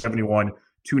 284, 271,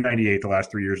 298 the last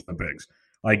 3 years in the bigs.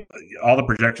 Like all the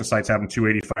projection sites have him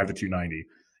 285 to 290.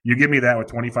 You give me that with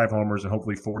 25 homers and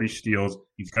hopefully 40 steals.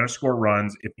 He's going to score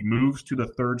runs. If he moves to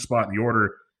the 3rd spot in the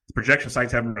order, the projection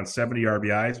sites have him around 70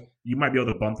 RBIs. You might be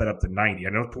able to bump that up to 90. I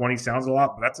know 20 sounds a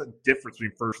lot, but that's a difference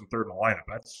between 1st and 3rd in the lineup.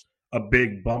 That's a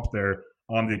big bump there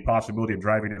on the possibility of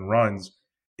driving in runs.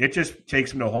 It just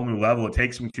takes him to a whole new level. It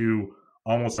takes him to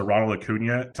almost a Ronald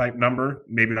Acuna type number.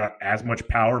 Maybe not as much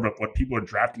power, but what people are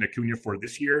drafting Acuna for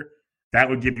this year, that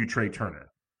would give you Trey Turner.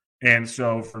 And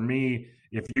so for me,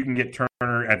 if you can get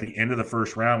Turner at the end of the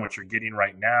 1st round, which you're getting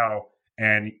right now,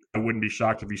 and I wouldn't be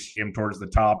shocked if you see him towards the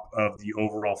top of the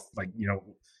overall,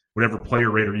 whatever player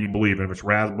rater you believe in, if it's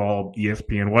Razzball,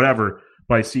 ESPN, whatever,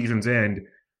 by season's end,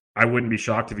 I wouldn't be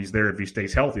shocked if he's there if he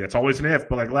stays healthy. That's always an if.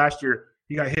 But like last year,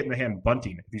 he got hit in the hand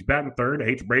bunting. If he's batting 3rd, I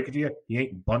hate to break it to you, he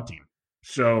ain't bunting.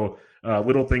 So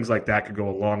little things like that could go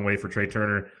a long way for Trey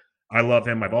Turner. I love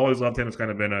him. I've always loved him. It's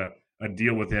kind of been a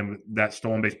deal with him, that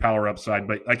stolen base power upside.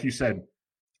 But like you said,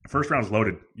 1st round's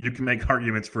loaded. You can make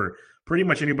arguments for pretty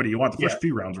much anybody you want. The first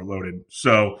 2 rounds are loaded.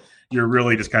 So you're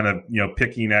really just kind of,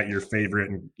 picking at your favorite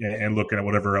and looking at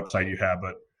whatever upside you have.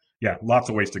 But yeah, lots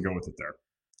of ways to go with it there.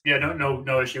 Yeah,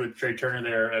 no issue with Trey Turner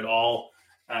there at all.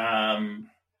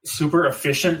 Super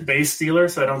efficient base stealer,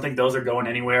 so I don't think those are going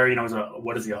anywhere. He's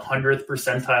 100th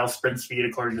percentile sprint speed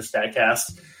according to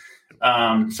StatCast.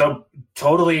 So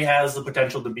totally has the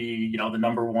potential to be, the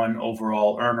number 1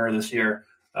 overall earner this year.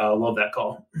 Love that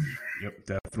call. Yep,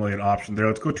 definitely an option there.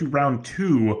 Let's go to round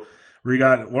 2. We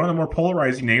got one of the more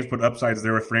polarizing names, but upsides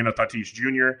there with Fernando Tatis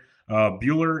Jr.,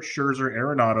 Buehler, Scherzer,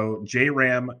 Arenado,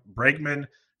 J-Ram, Bregman,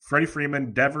 Freddie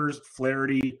Freeman, Devers,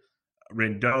 Flaherty,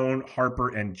 Rendon, Harper,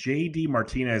 and J.D.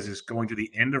 Martinez is going to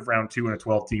the end of round 2 in a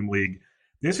 12-team league.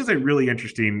 This is a really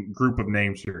interesting group of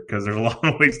names here because there's a lot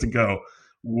of ways to go.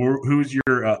 Who's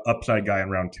your upside guy in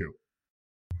round 2?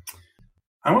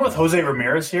 I went with Jose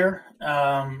Ramirez here.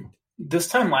 This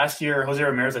time last year, Jose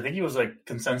Ramirez, I think he was like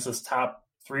consensus top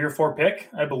 3 or 4 pick,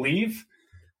 I believe.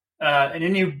 And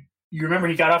then you remember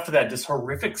he got off to that just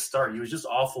horrific start. He was just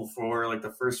awful for like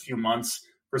the first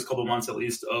couple months at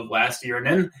least of last year. And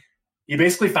then he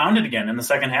basically found it again in the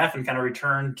second half and kind of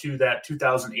returned to that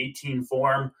 2018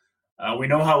 form. We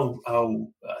know how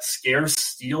scarce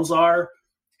steals are,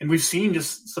 and we've seen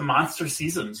just some monster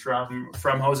seasons from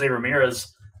Jose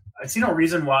Ramirez. I see no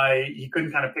reason why he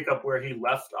couldn't kind of pick up where he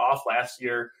left off last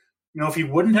year. You know, if he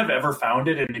wouldn't have ever found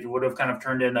it and if he would have kind of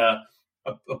turned in a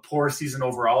poor season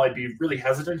overall, I'd be really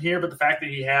hesitant here. But the fact that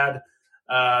he had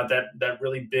that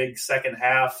really big second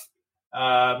half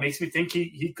makes me think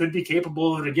he could be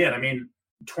capable of it again. I mean,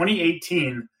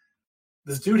 2018,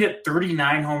 this dude hit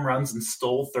 39 home runs and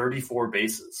stole 34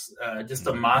 bases. Just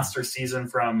a monster season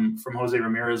from Jose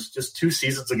Ramirez just 2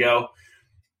 seasons ago.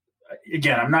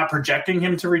 Again, I'm not projecting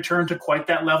him to return to quite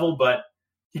that level, but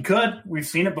he could. We've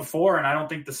seen it before, and I don't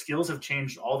think the skills have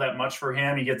changed all that much for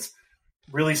him. He gets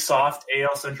really soft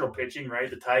AL Central pitching, right?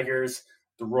 The Tigers,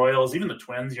 the Royals, even the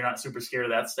Twins, you're not super scared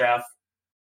of that staff.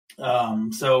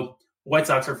 So White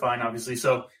Sox are fine, obviously.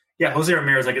 So, yeah, Jose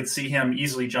Ramirez, I could see him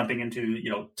easily jumping into,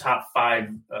 top 5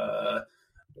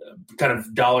 kind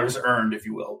of dollars earned, if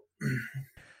you will.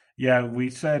 Yeah, we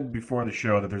said before the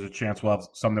show that there's a chance we'll have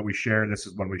some that we share. This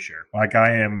is when we share. Like,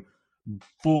 I am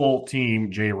full team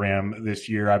J-Ram this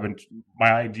year.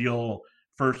 My ideal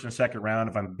first and second round,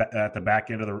 if I'm at the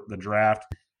back end of the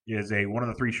draft, is one of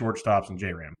the 3 shortstops in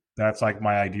J-Ram. That's like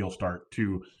my ideal start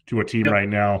to a team right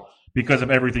now because of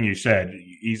everything you said.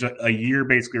 He's a year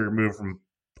basically removed from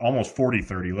almost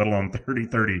 40-30, let alone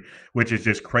 30-30, which is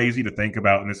just crazy to think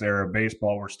about in this era of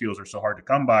baseball where steals are so hard to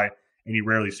come by, and you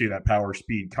rarely see that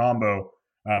power-speed combo.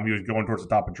 He was going towards the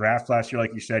top of drafts last year,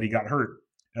 like you said. He got hurt.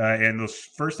 And those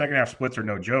first second-half splits are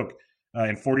no joke.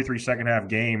 In 43 second-half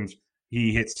games,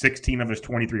 he hit 16 of his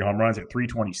 23 home runs at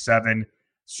 .327.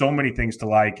 So many things to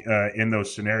like in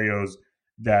those scenarios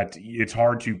that it's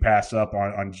hard to pass up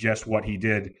on just what he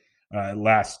did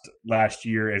last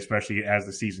year, especially as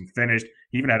the season finished.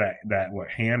 He even had that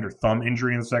hand or thumb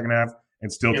injury in the second half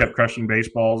and still kept crushing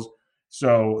baseballs.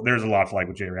 So there's a lot to like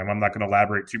with J-Ram. I'm not going to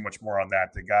elaborate too much more on that.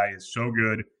 The guy is so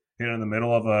good. Hitting in the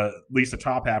middle of at least the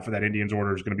top half of that Indians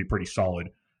order is going to be pretty solid.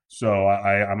 So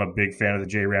I'm a big fan of the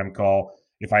J-Ram call.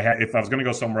 If I was going to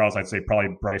go somewhere else, I'd say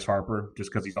probably Bryce Harper,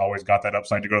 just because he's always got that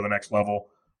upside to go to the next level.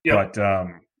 Yep. But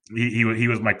he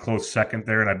was my close second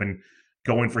there, and I've been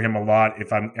going for him a lot.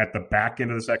 If I'm at the back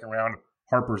end of the second round,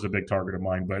 Harper's a big target of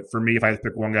mine. But for me, if I had to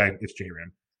pick one guy, it's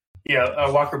J-Ram. Yeah,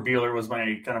 Walker Buehler was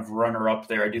my kind of runner-up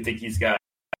there. I do think he's got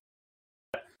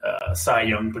Cy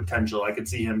Young potential. I could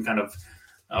see him kind of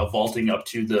vaulting up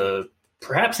to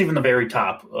perhaps even the very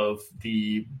top of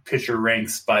the pitcher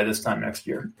ranks by this time next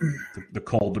year. The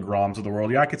Cole DeGroms of the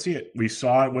world. Yeah, I could see it. We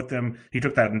saw it with him. He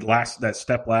took that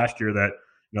step last year that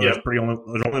there's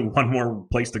only one more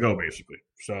place to go, basically.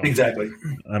 So exactly.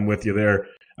 I'm with you there.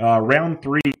 Round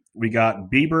 3, we got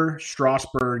Bieber,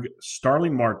 Strasburg,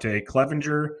 Starling Marte,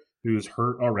 Clevenger, who's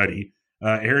hurt already,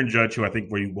 Aaron Judge, who I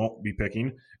think we won't be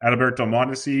picking, Adalberto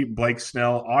Mondesi, Blake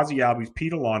Snell, Ozzie Albies,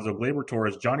 Pete Alonso, Gleyber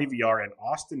Torres, Johnny VR, and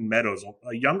Austin Meadows,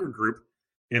 a younger group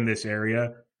in this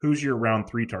area. Who's your round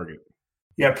 3 target?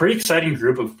 Yeah, pretty exciting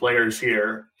group of players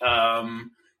here.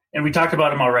 And we talked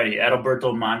about him already,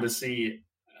 Adalberto Mondesi.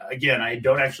 Again, I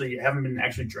haven't been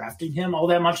actually drafting him all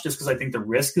that much just because I think the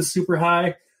risk is super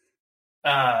high.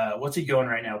 What's he going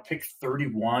right now? Pick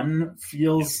 31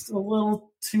 feels a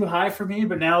little too high for me,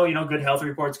 but now, good health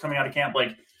reports coming out of camp.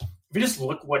 Like, if you just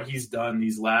look what he's done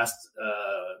these last,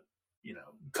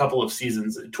 couple of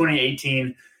seasons, 2018,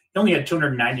 he only had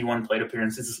 291 plate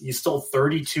appearances. He stole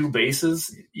 32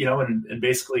 bases, in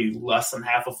basically less than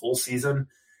half a full season.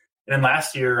 And then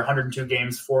last year, 102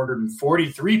 games,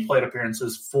 443 plate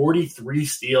appearances, 43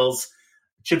 steals,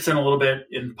 chips in a little bit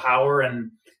in power.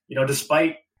 And,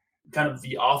 despite kind of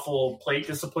the awful plate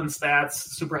discipline stats,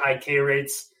 super high K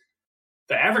rates,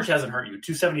 the average hasn't hurt you.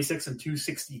 276 and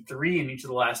 263 in each of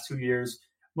the last 2 years.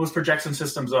 Most projection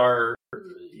systems are,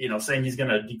 saying he's going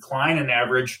to decline in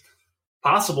average.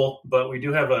 Possible, but we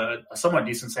do have a somewhat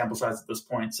decent sample size at this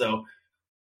point. So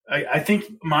I think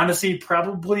Mondesi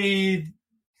probably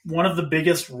one of the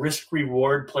biggest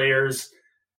risk-reward players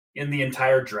in the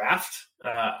entire draft.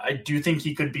 I do think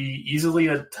he could be easily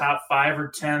a top 5 or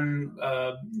 10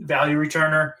 value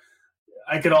returner.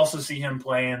 I could also see him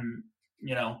playing,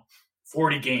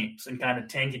 40 games and kind of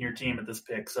tanking your team at this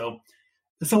pick. So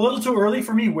it's a little too early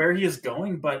for me where he is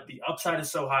going, but the upside is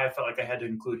so high, I felt like I had to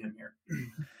include him here.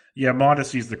 Yeah,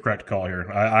 Mondesi's the correct call here.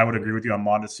 I would agree with you on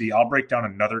Mondesi. I'll break down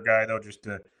another guy, though, just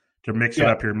to mix it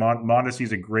up here.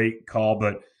 Mondesi's a great call,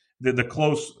 but the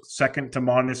close second to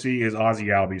Mondesi is Ozzie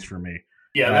Albies for me.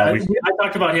 Yeah, I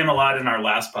talked about him a lot in our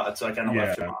last pod, so I kind of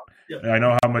left him off. Yep. I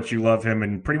know how much you love him,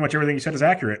 and pretty much everything you said is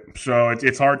accurate. So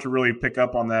it's hard to really pick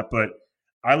up on that. But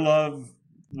I love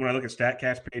when I look at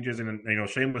StatCast pages, and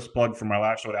shameless plug for my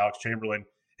last show to Alex Chamberlain.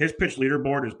 His pitch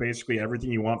leaderboard is basically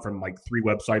everything you want from like 3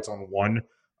 websites on one.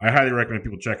 I highly recommend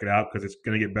people check it out because it's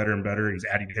going to get better and better. He's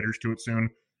adding hitters to it soon.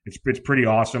 It's pretty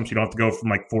awesome. So you don't have to go from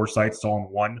like 4 sites. It's all in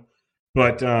one.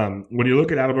 But when you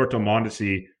look at Alberto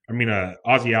Mondesi,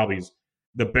 Ozzie Albies,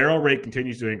 the barrel rate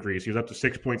continues to increase. He was up to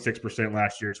 6.6%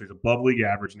 last year, so he's above league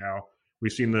average now.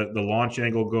 We've seen the launch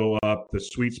angle go up, the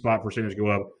sweet spot percentage go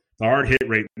up. The hard hit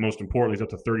rate, most importantly, is up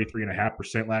to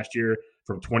 33.5% last year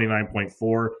from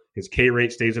 29.4. His K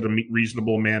rate stays at a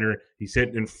reasonable manner. He's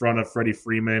hit in front of Freddie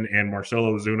Freeman and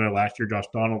Marcelo Ozuna last year, Josh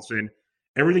Donaldson.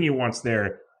 Everything he wants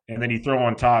there. And then you throw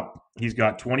on top, he's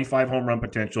got 25 home run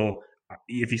potential.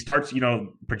 If he starts,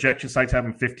 projection sites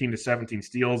having 15 to 17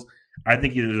 steals, I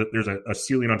think there's a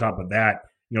ceiling on top of that.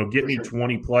 Get me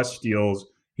 20-plus steals.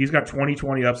 He's got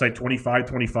 20-20 upside,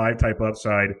 25-25 type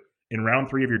upside. In round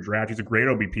 3 of your draft, he's a great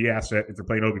OBP asset if you're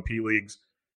playing OBP leagues.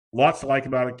 Lots to like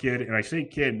about a kid, and I say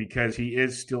kid because he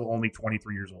is still only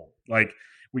 23 years old. Like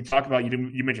we talked about,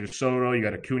 you mentioned Soto, you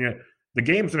got Acuna. The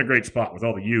game's in a great spot with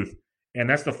all the youth, and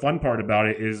that's the fun part about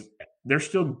it is they're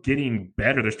still getting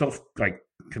better. They're still like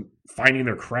finding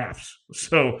their crafts.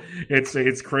 So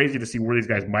it's crazy to see where these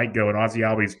guys might go. And Ozzie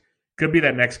Albies could be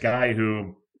that next guy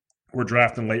who we're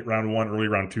drafting late round 1, early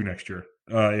round 2 next year.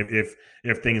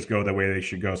 If things go the way they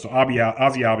should go. So Ozzie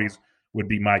Albies would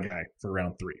be my guy for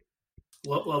round 3.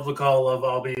 Love the call, love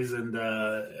Albies. And,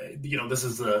 this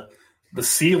is the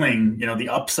ceiling, the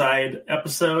upside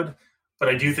episode. But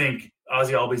I do think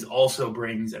Ozzie Albies also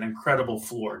brings an incredible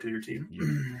floor to your team.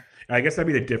 Yeah. I guess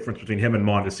that'd be the difference between him and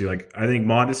Mondesi. Like, I think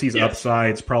Mondesi's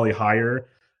upside's probably higher,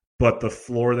 but the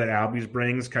floor that Albies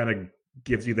brings kind of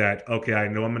gives you that, okay, I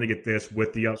know I'm going to get this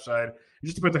with the upside. It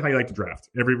just depends on how you like to draft.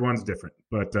 Everyone's different,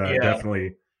 but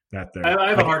definitely that there. I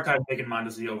have a hard time picking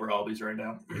Mondesi over Albies right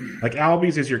now. Like,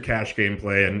 Albies is your cash game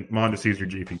play, and Mondesi is your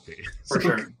GPP. For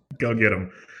sure. Go get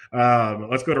him.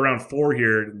 Let's go to round 4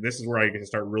 here. This is where I get to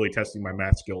start really testing my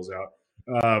math skills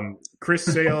out. Chris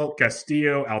Sale,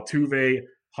 Castillo, Altuve,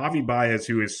 Javi Baez,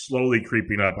 who is slowly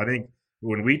creeping up. I think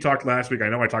when we talked last week, I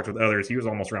know I talked with others, he was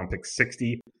almost around pick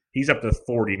 60. He's up to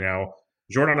 40 now.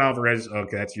 Jordan Alvarez,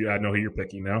 okay, that's you. I know who you're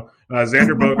picking now.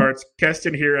 Xander Bogaerts,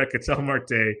 Keston Hiura, Ketel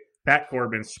Marte, Pat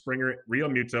Corbin, Springer, Real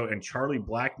Muto, and Charlie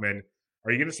Blackmon.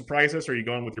 Are you going to surprise us, or are you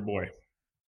going with your boy?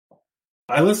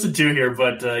 I listed 2 here,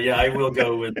 but I will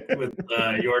go with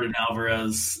Jordan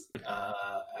Alvarez.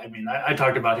 I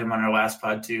talked about him on our last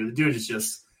pod too. The dude is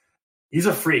just, he's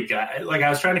a freak. I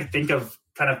was trying to think of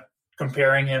kind of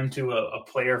comparing him to a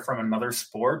player from another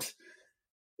sport.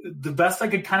 The best I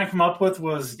could kind of come up with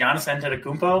was Giannis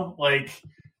Antetokounmpo, like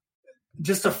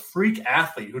just a freak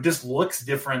athlete who just looks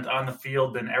different on the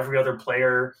field than every other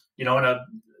player, and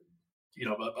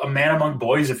a man among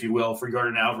boys, if you will, for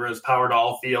Jordan Alvarez, power to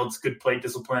all fields, good plate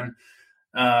discipline.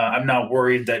 I'm not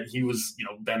worried that he was,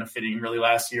 benefiting really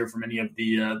last year from any of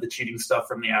the cheating stuff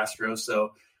from the Astros.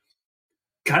 So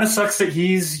kind of sucks that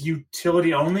he's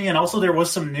utility only. And also there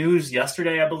was some news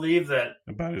yesterday, I believe, that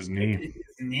about his knee. His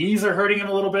knees are hurting him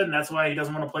a little bit, and that's why he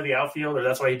doesn't want to play the outfield, or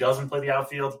that's why he doesn't play the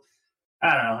outfield.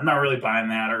 I don't know. I'm not really buying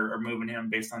that or moving him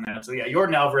based on that. So, yeah,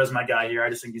 Jordan Alvarez is my guy here. I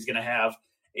just think he's going to have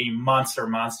a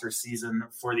monster season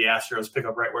for the Astros, pick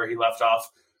up right where he left off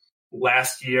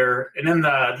last year. And then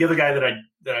the other guy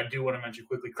that I do want to mention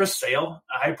quickly, Chris Sale.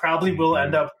 I probably will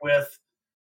end up with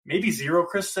maybe 0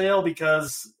 Chris Sale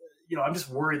because – I'm just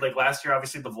worried. Like last year,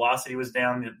 obviously the velocity was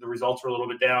down, the results were a little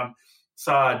bit down.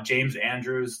 Saw James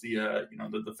Andrews,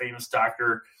 the famous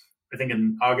doctor, I think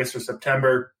in August or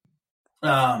September.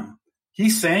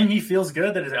 He's saying he feels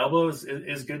good, that his elbow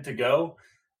is good to go.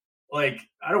 Like,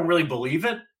 I don't really believe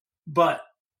it, but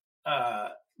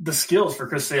the skills for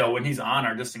Chris Sale when he's on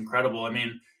are just incredible. I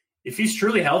mean, if he's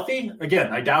truly healthy,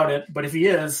 again, I doubt it, but if he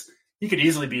is, he could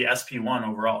easily be SP1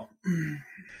 overall.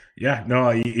 Yeah, no,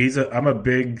 I'm a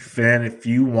big fan. If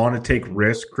you want to take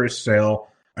risk, Chris Sale,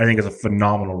 I think is a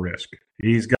phenomenal risk.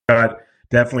 He's got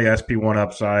definitely SP1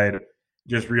 upside.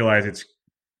 Just realize it's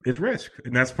risk,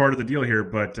 and that's part of the deal here.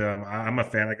 But I'm a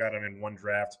fan. I got him in one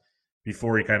draft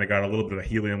before he kind of got a little bit of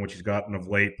helium, which he's gotten of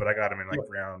late. But I got him in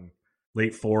round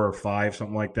late 4 or 5,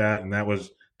 something like that, and that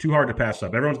was too hard to pass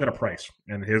up. Everyone's got a price,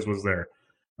 and his was there.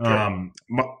 Sure.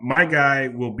 My guy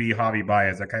will be Javi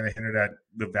Baez. I kind of hinted at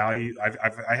the value.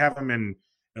 I have him in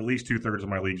at least 2/3 of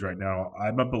my leagues right now.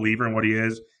 I'm a believer in what he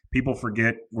is. People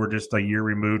forget we're just a year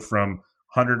removed from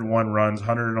 101 runs,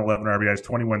 111 RBIs,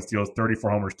 21 steals,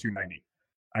 34 homers, 290.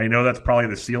 I know that's probably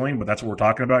the ceiling, but that's what we're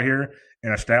talking about here.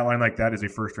 And a stat line like that is a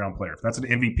first-round player. That's an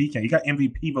MVP. He got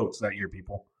MVP votes that year,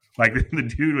 people. Like, the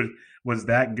dude was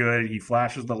that good. He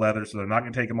flashes the leather, so they're not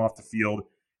going to take him off the field.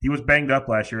 He was banged up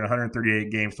last year in 138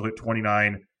 games, still hit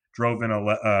 29, drove in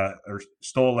or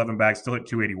stole 11 bags, still hit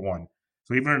 281.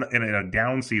 So even in a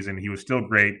down season, he was still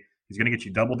great. He's going to get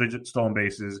you double-digit stolen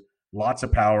bases, lots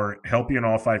of power, help you in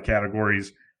all 5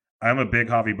 categories. I'm a big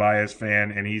Javi Baez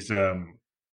fan, and he's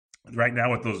right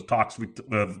now with those talks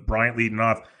with Bryant leading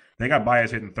off, they got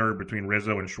Baez hitting third between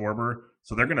Rizzo and Schwarber.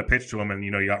 So they're going to pitch to him, and,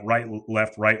 you got right,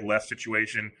 left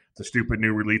situation, the stupid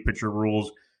new relief pitcher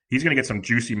rules. He's going to get some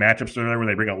juicy matchups there where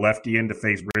they bring a lefty in to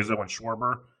face Rizzo and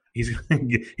Schwarber. He's going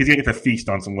to get to feast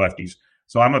on some lefties.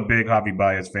 So I'm a big Javi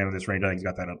Baez fan of this range. I think he's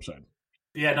got that upside.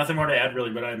 Yeah, nothing more to add,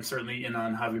 really, but I'm certainly in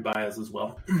on Javi Baez as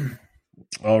well.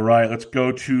 All right, let's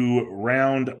go to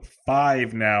round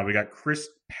 5 now. We got Chris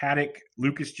Paddock,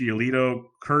 Lucas Giolito,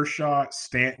 Kershaw,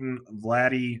 Stanton,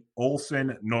 Vladdy,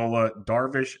 Olson, Nola,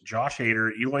 Darvish, Josh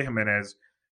Hader, Eloy Jimenez,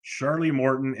 Charlie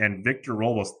Morton, and Victor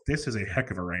Robles. This is a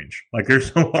heck of a range. Like,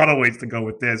 there's a lot of ways to go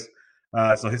with this.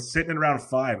 So he's sitting in round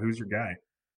 5. Who's your guy?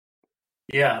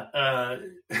 Yeah.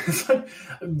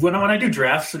 When I do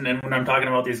drafts and then when I'm talking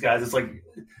about these guys, it's like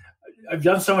I've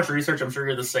done so much research. I'm sure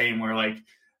you're the same, where like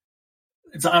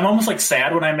I'm almost like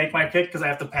sad when I make my pick because I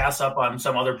have to pass up on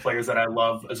some other players that I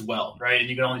love as well, right? And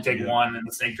you can only take one in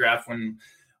the snake draft when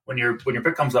your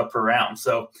pick comes up per round.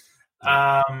 So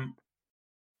I'll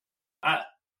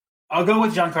go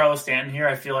with Giancarlo Stanton here.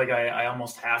 I feel like I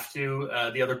almost have to.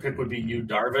 The other pick would be Yu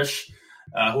Darvish,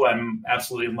 who I'm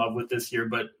absolutely in love with this year.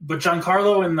 But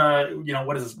Giancarlo in the,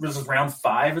 what is this round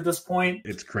 5 at this point?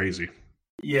 It's crazy.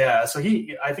 Yeah, so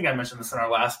I think I mentioned this in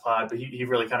our last pod, but he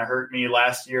really kind of hurt me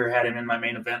last year. Had him in my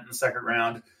main event in the second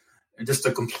round, and just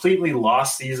a completely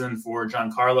lost season for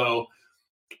Giancarlo.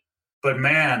 But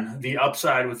man, the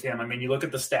upside with him. I mean, you look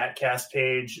at the StatCast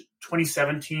page,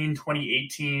 2017,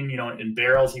 2018. In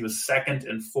barrels he was second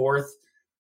and fourth.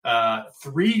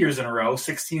 3 years in a row,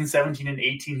 16, 17, and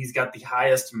 18. He's got the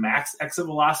highest max exit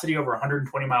velocity over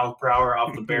 120 miles per hour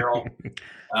off the barrel.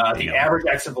 The average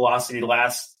exit velocity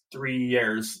last 3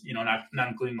 years, not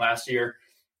including last year,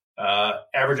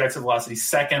 average exit velocity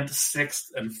 2nd,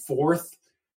 6th, and 4th.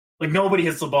 Like, nobody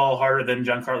hits the ball harder than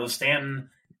Giancarlo Stanton.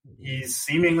 He's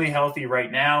seemingly healthy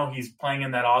right now. He's playing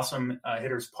in that awesome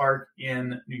Hitters Park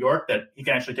in New York that he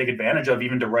can actually take advantage of,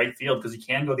 even to right field, because he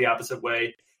can go the opposite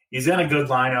way. He's in a good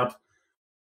lineup.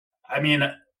 I mean,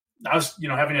 I was,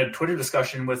 having a Twitter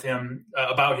discussion with him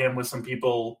about him with some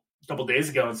people a couple days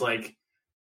ago. It's like,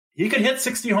 he could hit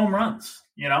 60 home runs,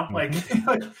 like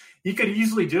he could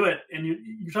easily do it. And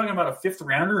you're talking about a 5th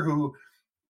rounder who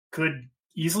could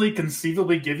easily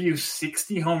conceivably give you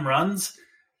 60 home runs.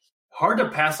 Hard to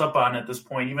pass up on at this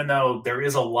point, even though there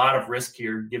is a lot of risk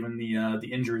here given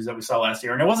the injuries that we saw last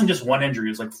year. And it wasn't just one injury.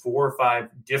 It was like 4 or 5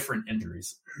 different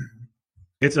injuries.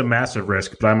 It's a massive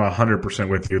risk, but I'm 100%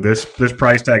 with you. This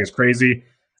price tag is crazy.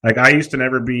 Like, I used to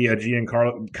never be a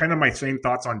Giancarlo. Kind of my same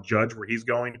thoughts on Judge, where he's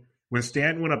going. When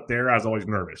Stanton went up there, I was always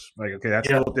nervous. Like, okay, that's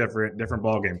a little different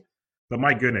ball game. But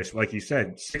my goodness, like you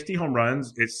said, 60 home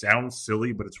runs, it sounds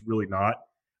silly, but it's really not.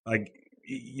 Like,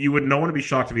 you would no one would be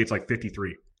shocked if it's like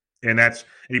 53. And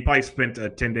he probably spent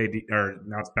a 10-day, or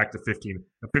now it's back to 15,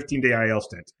 a 15-day IL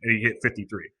stint, and he hit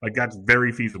 53. Like, that's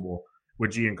very feasible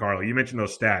with Giancarlo. You mentioned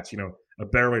those stats, a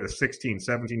barrel rate of 16,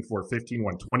 17, 4, 15,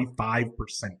 1,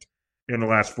 25% in the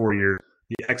last 4 years.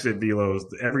 The exit velos,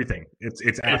 everything.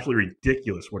 It's absolutely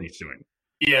ridiculous what he's doing.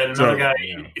 Yeah, and another guy,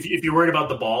 if you're worried about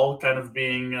the ball kind of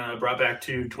being brought back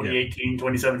to 2018,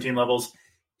 2017 levels,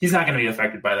 he's not going to be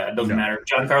affected by that. It doesn't matter.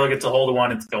 Giancarlo gets a hold of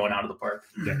one, it's going out of the park.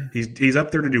 Yeah, he's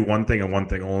up there to do one thing and one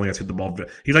thing only. That's hit the ball.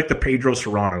 He's like the Pedro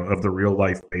Serrano of the real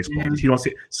life baseball. Mm-hmm. He wants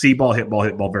to see ball, hit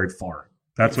ball very far.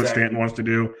 That's what Stanton wants to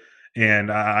do,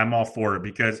 and I'm all for it,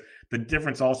 because the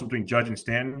difference also between Judge and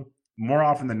Stanton, more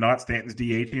often than not, Stanton's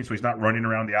DHing, so he's not running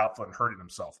around the outfield and hurting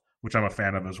himself, which I'm a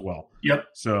fan of as well. Yep.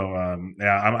 So,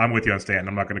 I'm with you on Stanton.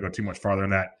 I'm not going to go too much farther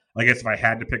than that. I guess if I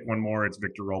had to pick one more, it's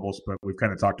Victor Robles, but we've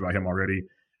kind of talked about him already.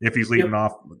 If he's leading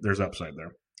off, there's upside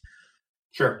there.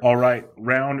 Sure. All right,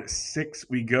 round 6,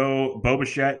 we go Bo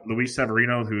Bichette, Luis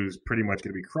Severino, who's pretty much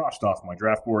going to be crossed off my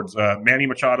draft boards, Manny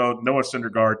Machado, Noah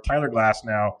Syndergaard, Tyler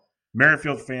Glasnow,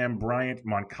 Merrifield fan Bryant,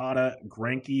 Moncada,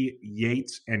 Greinke,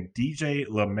 Yates, and DJ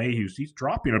LeMahieu. He's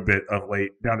dropping a bit of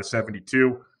late, down to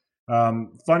 72.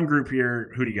 Fun group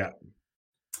here. Who do you got?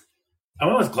 I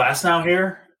went with Glasnow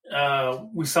here.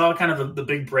 We saw kind of the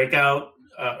big breakout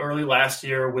early last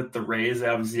year with the Rays.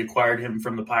 Obviously acquired him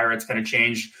from the Pirates, kind of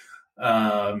changed.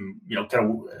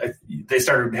 They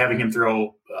started having him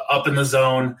throw up in the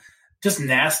zone, just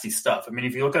nasty stuff. I mean,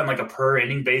 if you look on like a per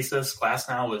inning basis,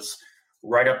 Glasnow was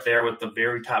right up there with the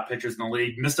very top pitchers in the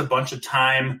league. Missed a bunch of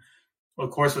time, of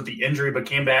course, with the injury, but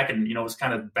came back and, was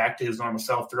kind of back to his normal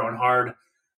self, throwing hard.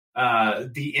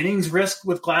 The innings risk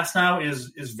with Glasnow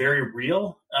is very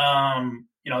real.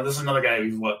 This is another guy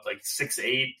who's like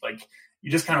 6'8". Like, you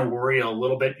just kind of worry a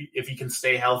little bit if he can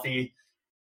stay healthy.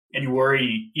 And you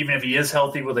worry, even if he is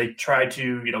healthy, will they try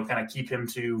to, kind of keep him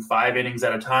to 5 innings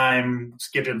at a time,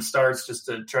 skip him starts just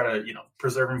to try to,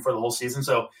 preserve him for the whole season.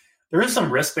 So there is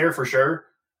some risk there for sure.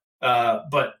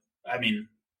 But I mean,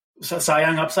 Cy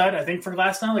Young upside, I think, for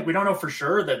Glasnow. Like, we don't know for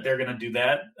sure that they're going to do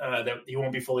that, that he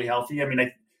won't be fully healthy. I mean,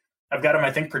 I've got him,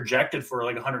 I think, projected for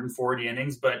like 140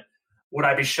 innings, but would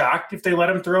I be shocked if they let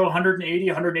him throw 180,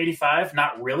 185?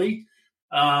 Not really.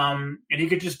 And he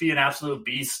could just be an absolute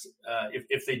beast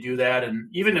if they do that. And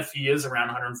even if he is around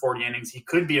 140 innings, he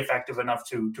could be effective enough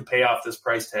to pay off this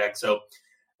price tag. So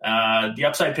the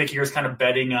upside pick here is kind of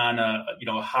betting on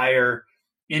a higher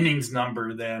innings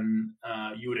number than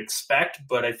you would expect,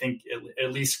 but I think it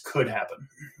at least could happen.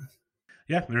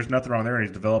 Yeah, there's nothing wrong there. And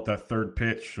he's developed that third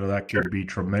pitch, so that could be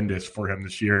tremendous for him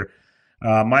this year.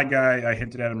 My guy, I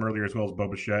hinted at him earlier as well, as Bo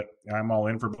Bichette. I'm all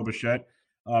in for Bo Bichette.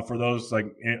 For those,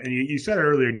 and you said it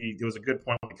earlier, it was a good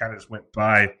point we kind of just went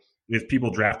by, is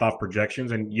people draft off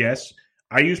projections. And yes,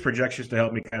 I use projections to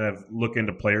help me kind of look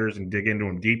into players and dig into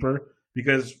them deeper,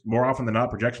 because more often than not,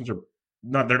 projections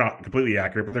they're not completely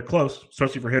accurate, but they're close,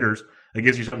 especially for hitters. It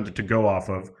gives you something to go off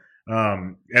of.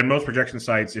 And most projection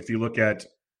sites, if you look at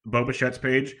Bo Bichette's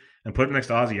page and put it next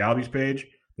to Ozzie Albies' page,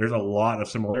 there's a lot of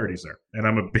similarities there. And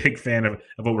I'm a big fan of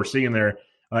what we're seeing there.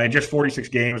 In just 46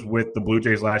 games with the Blue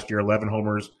Jays last year, 11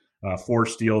 homers, 4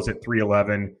 steals, hit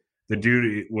 .311. The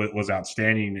dude was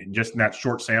outstanding. Just in that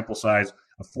short sample size,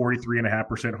 a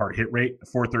 43.5% hard hit rate, a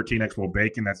 413 XWO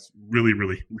Bacon. That's really,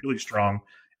 really, really strong.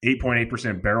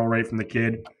 8.8% barrel rate from the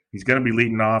kid. He's going to be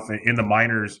leading off in the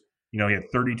minors. He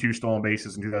had 32 stolen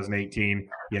bases in 2018.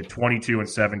 He had 22 in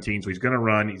 17. So he's going to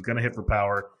run. He's going to hit for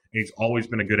power. And he's always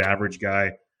been a good average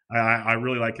guy. I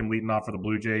really like him leading off for the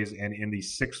Blue Jays. And in the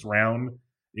 6th round,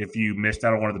 if you missed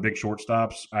out on one of the big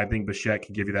shortstops, I think Bichette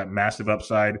can give you that massive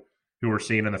upside who we're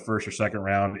seeing in the 1st or 2nd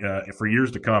round for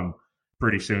years to come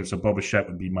pretty soon. So Bo Bichette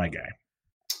would be my guy.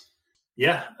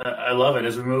 Yeah, I love it.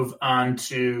 As we move on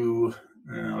to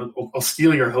I'll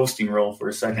steal your hosting role for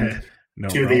a second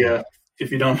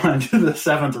if you don't mind, to the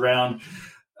 7th round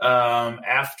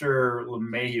after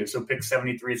LeMahieu. So pick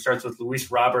 73 starts with Luis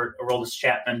Robert, Aroldis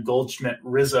Chapman, Goldschmidt,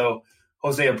 Rizzo,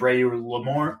 Jose Abreu,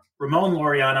 Ramon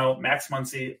Laureano, Max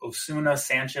Muncy, Osuna,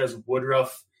 Sanchez,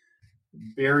 Woodruff,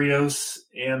 Berrios,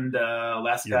 and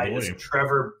last guy is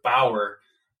Trevor Bauer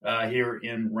here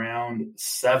in round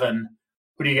 7.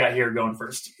 Who do you got here going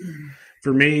first?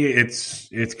 For me,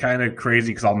 it's kind of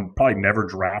crazy because I'll probably never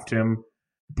draft him,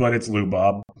 but it's Lou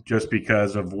Bob just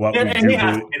because of what we do. And he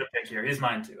has to be the pick here. He's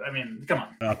mine too. I mean, come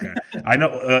on. Okay. I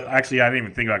know. Actually, I didn't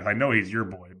even think about it because I know he's your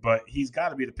boy, but he's got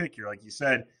to be the pick here. Like you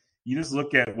said, you just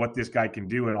look at what this guy can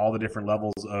do at all the different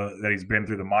levels that he's been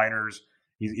through the minors.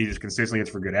 He just consistently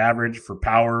hits for good average, for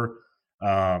power.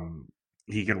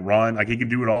 He can run. Like, he can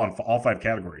do it all in all 5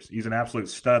 categories. He's an absolute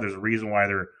stud. There's a reason why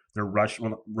they're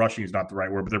rushing is not the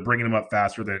right word, but they're bringing him up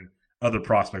faster than other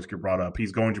prospects get brought up.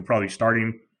 He's going to probably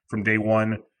starting from day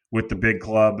one with the big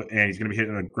club, and he's going to be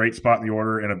hitting a great spot in the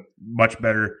order and a much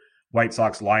better White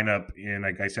Sox lineup in,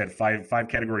 like I said, five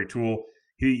category tool.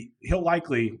 He'll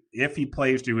likely, if he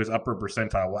plays to his upper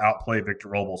percentile, will outplay Victor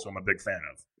Robles, who I'm a big fan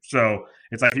of. So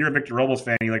it's like, if you're a Victor Robles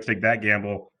fan, you like to take that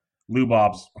gamble. Lou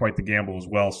Bob's quite the gamble as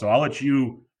well. So I'll let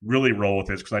you really roll with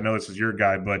this because I know this is your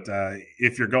guy. But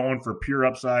if you're going for pure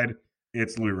upside,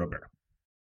 it's Luis Robert.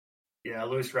 Yeah,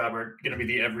 Luis Robert going to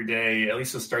be the everyday, at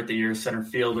least to start the year, center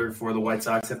fielder for the White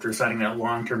Sox after signing that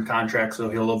long-term contract. So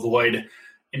he'll avoid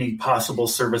any possible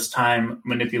service time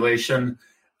manipulation.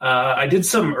 I did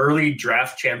some early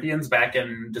draft champions back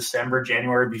in December,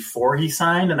 January before he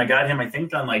signed, and I got him, I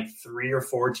think, on like 3 or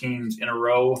 4 teams in a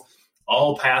row,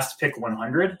 all past pick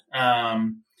 100.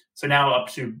 So now up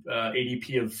to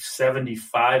ADP of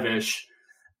 75-ish.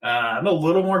 I'm a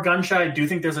little more gun shy. I do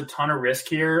think there's a ton of risk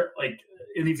here. Like,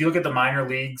 if you look at the minor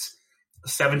leagues,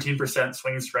 17%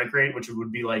 swing and strike rate, which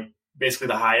would be like basically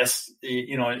the highest,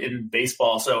 in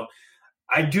baseball. So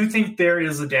I do think there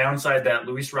is a downside that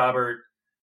Luis Robert,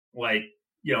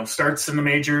 starts in the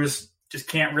majors, just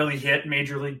can't really hit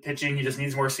major league pitching. He just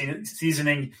needs more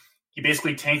seasoning. He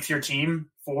basically tanks your team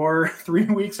for 3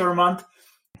 weeks or a month,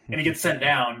 and he gets sent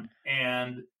down,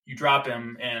 and you drop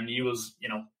him, and he was,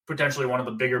 potentially one of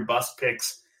the bigger bust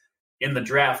picks in the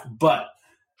draft. But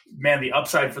man, the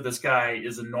upside for this guy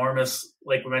is enormous.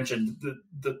 Like we mentioned,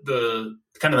 the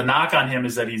kind of the knock on him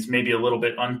is that he's maybe a little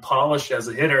bit unpolished as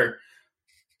a hitter.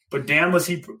 But damn, was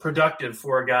he productive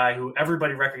for a guy who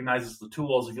everybody recognizes the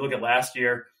tools. If you look at last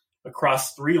year,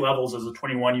 across 3 levels as a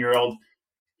 21-year-old,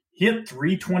 he hit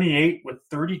 .328 with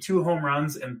 32 home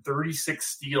runs and 36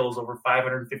 steals over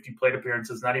 550 plate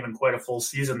appearances, not even quite a full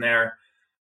season there.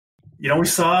 We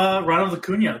saw Ronald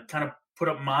Acuna kind of put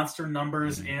up monster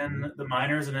numbers in the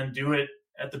minors and then do it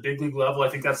at the big league level. I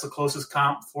think that's the closest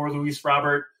comp for Luis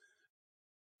Robert.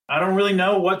 I don't really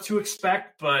know what to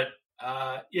expect, but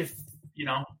if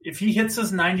he hits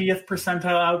his 90th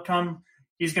percentile outcome,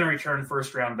 he's going to return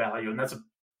first round value. And that's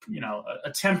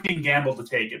a tempting gamble to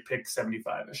take at pick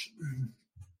 75-ish.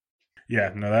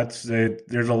 Yeah, no, that's it.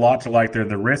 There's a lot to like there.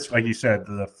 The risk, like you said,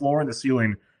 the floor and the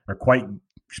ceiling are quite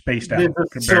spaced out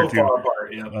compared to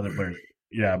other players.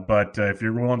 Yeah, but if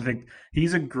you're willing to think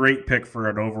he's a great pick for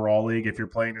an overall league, if you're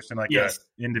playing just in an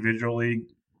individual league,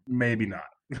 maybe not.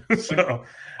 So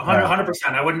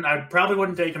 100%. I probably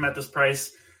wouldn't take him at this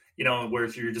price, where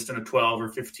if you're just in a 12 or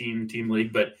 15 team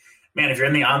league. But man, if you're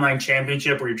in the online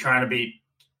championship where you're trying to beat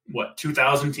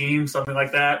 2,000 teams, something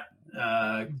like that,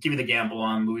 give me the gamble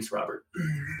on Luis Robert.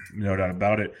 No doubt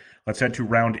about it. Let's head to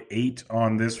round 8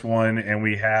 on this one, and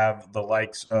we have the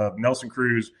likes of Nelson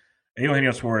Cruz,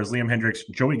 Eugenio Suarez, Liam Hendricks,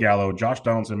 Joey Gallo, Josh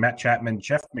Donaldson, Matt Chapman,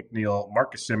 Jeff McNeil,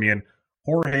 Marcus Semien,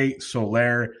 Jorge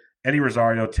Soler, Eddie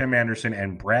Rosario, Tim Anderson,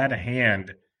 and Brad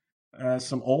Hand.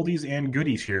 Some oldies and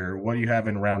goodies here. What do you have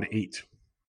in round 8?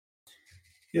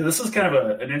 Yeah, this is kind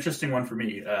of an interesting one for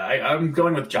me. I'm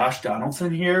going with Josh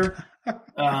Donaldson here.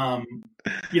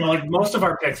 Like most of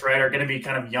our picks, right, are going to be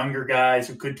kind of younger guys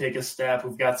who could take a step,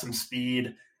 who've got some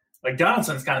speed. Like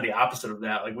Donaldson's kind of the opposite of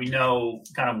that. Like we know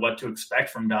kind of what to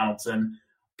expect from Donaldson,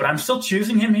 but I'm still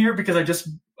choosing him here because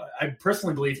I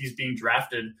personally believe he's being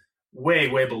drafted way,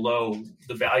 way below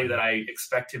the value that I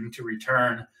expect him to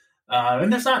return.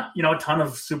 And there's not, a ton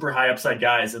of super high upside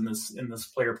guys in this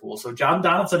player pool. So John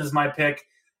Donaldson is my pick.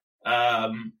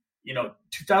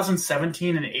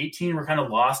 2017 and 18 were kind of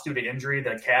lost due to injury.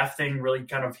 The calf thing really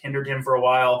kind of hindered him for a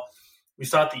while. We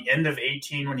saw at the end of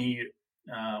 18 when he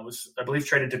was, I believe,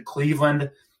 traded to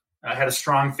Cleveland, had a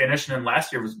strong finish, and then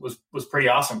last year was pretty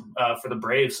awesome for the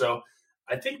Braves. So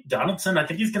I think Donaldson,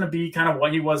 he's going to be kind of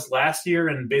what he was last year,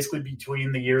 and basically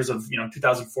between the years of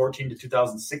 2014 to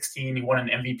 2016, he won an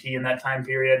MVP in that time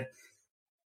period.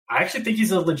 I actually think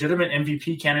he's a legitimate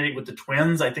MVP candidate with the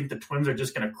Twins. I think the Twins are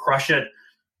just going to crush it.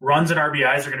 Runs and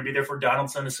RBIs are going to be there for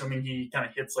Donaldson, assuming he kind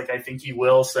of hits like I think he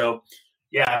will. So,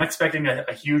 yeah, I'm expecting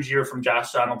a huge year from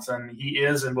Josh Donaldson. He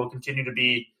is and will continue to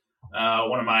be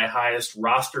one of my highest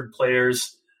rostered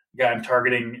players. Guy I'm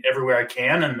targeting everywhere I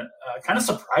can. And kind of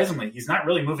surprisingly, he's not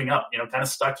really moving up, kind of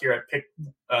stuck here at pick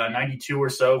 92 or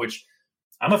so, which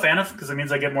I'm a fan of because it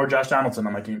means I get more Josh Donaldson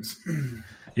on my teams.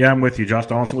 Yeah, I'm with you. Josh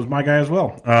Donaldson was my guy as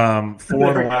well. For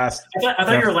the last, I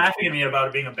thought you were laughing at me about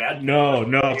it being a bad. No.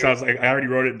 So I was like, I already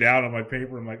wrote it down on my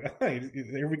paper. I'm like, hey,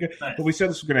 here we go. Nice. But we said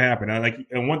this was going to happen.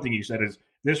 And one thing you said is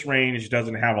this range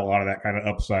doesn't have a lot of that kind of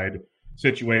upside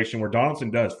situation where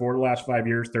Donaldson does. For the last 5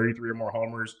 years, 33 or more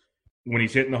homers. When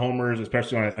he's hitting the homers,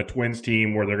 especially on a Twins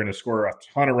team where they're going to score a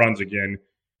ton of runs again,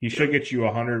 he should get you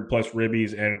 100 plus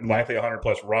ribbies and likely 100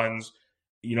 plus runs.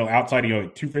 Outside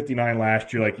 259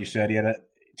 last year, like you said, he had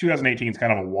 2018 is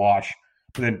kind of a wash,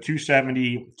 but then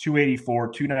 270,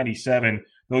 284, 297,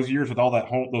 those years with all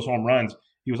those home runs,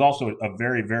 he was also a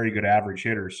very, very good average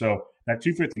hitter. So that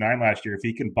 259 last year, if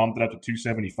he can bump it up to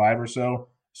 275 or so,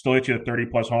 still get you to 30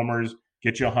 plus homers,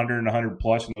 get you 100 and 100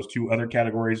 plus in those two other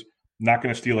categories, not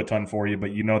going to steal a ton for you,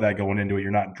 but that going into it,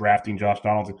 you're not drafting Josh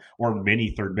Donaldson or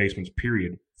many third basemen,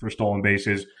 period, for stolen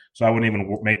bases. So I wouldn't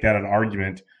even make that an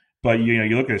argument. But,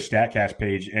 you look at his StatCast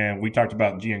page, and we talked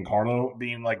about Giancarlo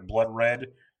being like blood red.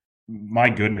 My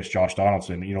goodness, Josh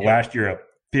Donaldson. Last year, a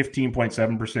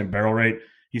 15.7% barrel rate.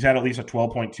 He's had at least a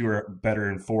 12.2 or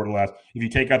better in 4 of the last. If you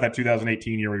take out that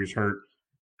 2018 year where he was hurt,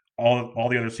 all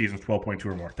the other seasons, 12.2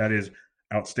 or more. That is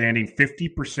outstanding.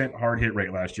 50% hard hit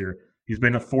rate last year. He's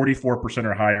been a 44%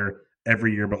 or higher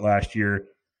every year, but last year.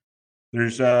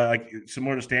 There's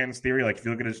similar to Stanton's theory, like if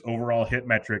you look at his overall hit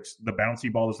metrics, the bouncy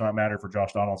ball does not matter for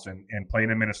Josh Donaldson. And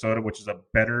playing in Minnesota, which is a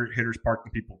better hitter's park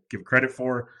than people give credit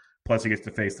for, plus he gets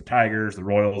to face the Tigers, the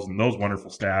Royals, and those wonderful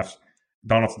staffs.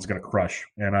 Donaldson's going to crush,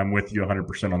 and I'm with you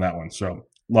 100% on that one. So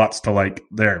lots to like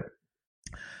there.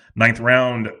 9th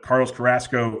round, Carlos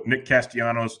Carrasco, Nick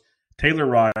Castellanos, Taylor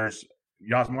Rogers,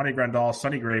 Yasmani Grandal,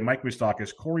 Sonny Gray, Mike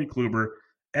Moustakas, Corey Kluber,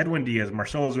 Edwin Diaz,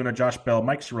 Marcelo Zuna, Josh Bell,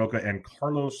 Mike Soroka, and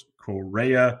Carlos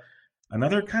Correa.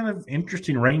 Another kind of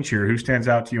interesting range here. Who stands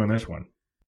out to you on this one?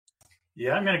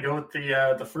 Yeah, I'm going to go with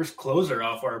the first closer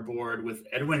off our board with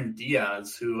Edwin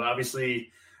Diaz, who obviously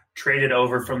traded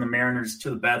over from the Mariners to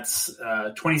the Mets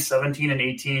 2017 and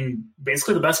 18,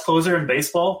 basically the best closer in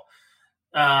baseball.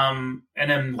 And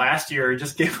then last year,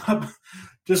 just gave up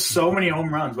just so many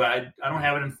home runs. But I don't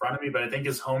have it in front of me, but I think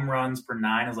his home runs per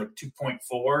 9 is like 2.4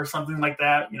 or something like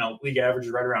that. League average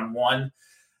is right around 1.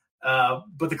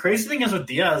 But the crazy thing is with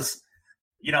Diaz,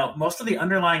 most of the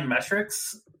underlying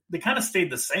metrics, they kind of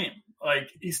stayed the same.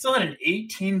 Like, he still had an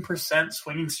 18%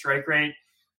 swinging strike rate,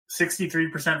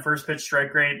 63% first pitch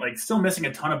strike rate, like still missing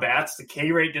a ton of bats. The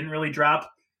K rate didn't really drop.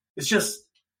 It's just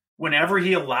whenever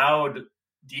he allowed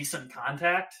decent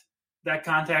contact, that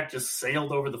contact just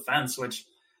sailed over the fence, which,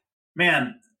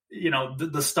 man,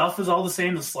 the stuff is all the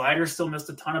same. The slider still missed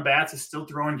a ton of bats. He's still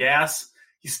throwing gas.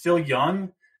 He's still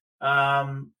young.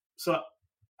 So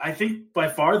I think by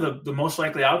far the most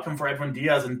likely outcome for Edwin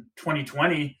Diaz in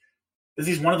 2020 is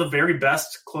he's one of the very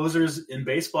best closers in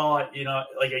baseball.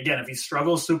 Like, again, if he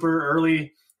struggles super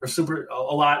early or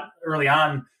a lot early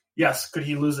on, yes, could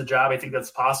he lose the job? I think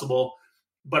that's possible.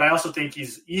 But I also think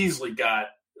he's easily got,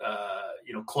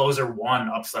 closer 1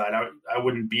 upside. I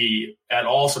wouldn't be at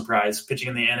all surprised pitching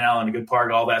in the NL and a good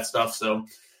park, all that stuff. So,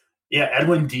 yeah,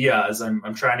 Edwin Diaz,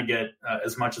 I'm trying to get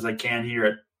as much as I can here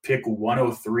at pick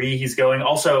 103. He's going.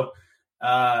 Also,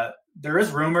 there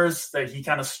is rumors that he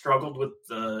kind of struggled with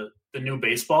the new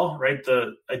baseball, right?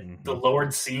 The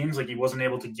lowered seams, like he wasn't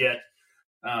able to get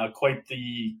quite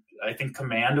the, I think,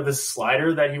 command of his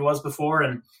slider that he was before.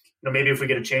 And maybe if we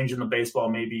get a change in the baseball,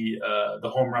 maybe the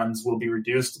home runs will be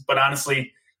reduced. But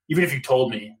honestly, even if you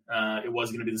told me it was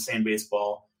going to be the same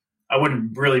baseball, I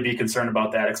wouldn't really be concerned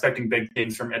about that. Expecting big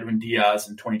things from Edwin Diaz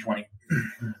in 2020.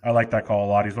 I like that call a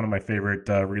lot. He's one of my favorite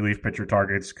relief pitcher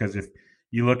targets because if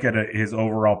you look at his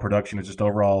overall production, it's just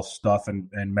overall stuff and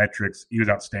metrics, he was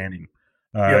outstanding.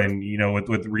 Yep. And,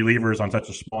 with relievers on such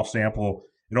a small sample,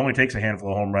 it only takes a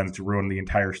handful of home runs to ruin the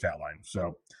entire stat line.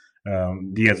 So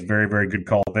Diaz, very, very good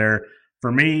call there.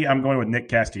 For me, I'm going with Nick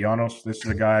Castellanos. This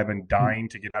is a guy I've been dying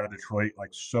to get out of Detroit, like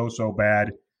so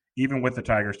bad. Even with the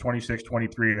Tigers, 26,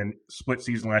 23, and split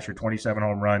season last year, 27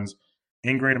 home runs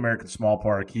in Great American Small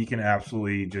Park. He can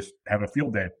absolutely just have a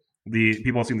field day. The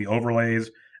people have seen the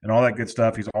overlays and all that good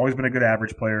stuff. He's always been a good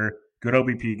average player, good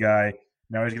OBP guy.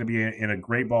 Now he's going to be in a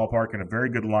great ballpark and a very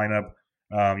good lineup.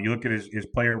 You look at his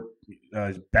player,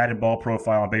 his batted ball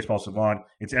profile on Baseball Savant.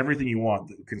 It's everything you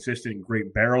want. Consistent,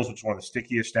 great barrels, which is one of the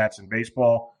stickiest stats in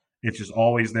baseball. It's just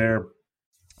always there.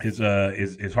 His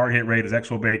hard hit rate, his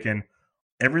expo bacon,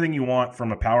 everything you want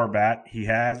from a power bat he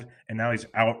has, and now he's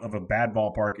out of a bad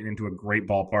ballpark and into a great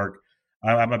ballpark.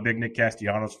 I'm a big Nick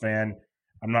Castellanos fan.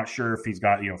 I'm not sure if he's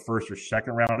got first or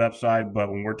second round upside, but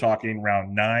when we're talking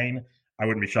round 9, I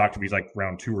wouldn't be shocked if he's like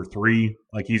round 2 or 3.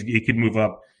 Like he could move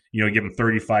up. Give him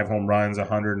 35 home runs,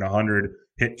 100 and 100,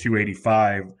 hit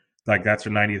 285. Like that's a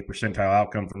 90th percentile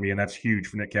outcome for me, and that's huge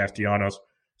for Nick Castellanos.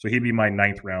 So he'd be my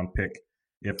 9th round pick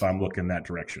if I'm looking that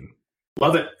direction.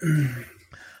 Love it.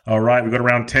 All right, we go to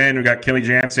round 10. We got Kelly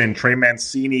Jansen, Trey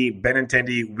Mancini,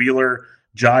 Benintendi, Wheeler,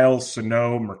 Giles,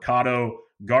 Sano, Mercado,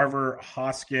 Garver,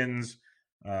 Hoskins,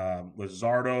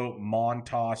 Luzardo,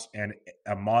 Montas, and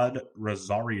Ahmad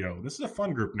Rosario. This is a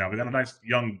fun group now. We got a nice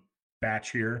young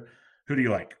batch here. Who do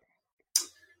you like?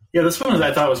 Yeah, this one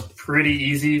I thought was pretty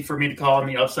easy for me to call on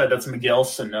the upside. That's Miguel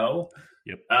Sano.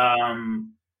 Yep.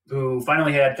 Who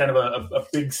finally had kind of a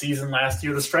big season last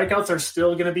year. The strikeouts are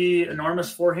still going to be enormous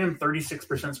for him, 36%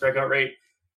 strikeout rate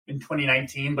in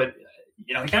 2019. But,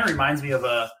 he kind of reminds me of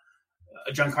a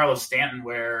Giancarlo Stanton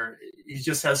where he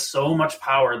just has so much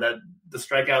power that the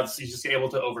strikeouts, he's just able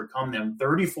to overcome them.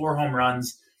 34 home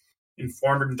runs in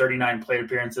 439 plate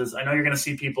appearances. I know you're going to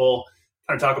see people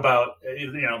kind of talk about,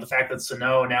 the fact that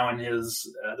Sano now in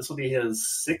his, this will be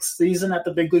his 6th season at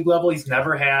the big league level. He's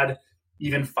never had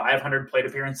even 500 plate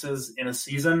appearances in a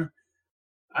season.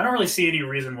 I don't really see any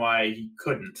reason why he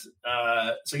couldn't.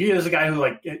 So he is a guy who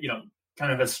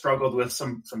kind of has struggled with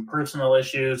some personal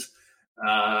issues,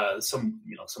 some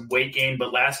weight gain.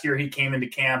 But last year he came into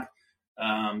camp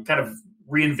kind of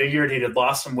reinvigorated. He had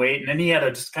lost some weight, and then he had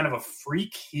just kind of a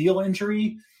freak heel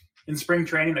injury in spring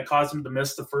training that caused him to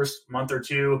miss the first month or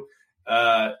two.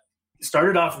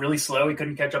 Started off really slow. He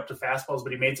couldn't catch up to fastballs,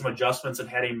 but he made some adjustments and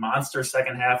had a monster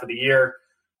second half of the year.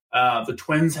 The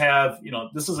Twins have,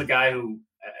 this is a guy who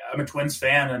I'm a Twins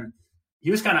fan, and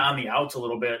he was kind of on the outs a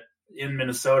little bit in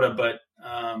Minnesota, but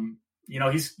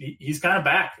he's kind of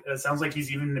back. It sounds like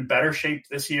he's even in better shape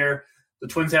this year. The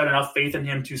Twins had enough faith in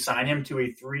him to sign him to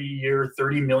a 3-year,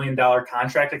 $30 million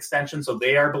contract extension. So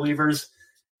they are believers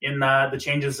in the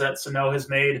changes that Sano has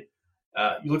made.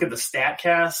 You look at the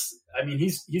StatCast. I mean,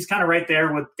 he's kind of right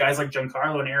there with guys like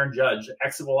Giancarlo and Aaron Judge.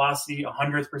 Exit velocity,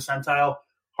 100th percentile,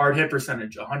 hard hit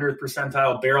percentage, 100th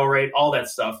percentile, barrel rate, all that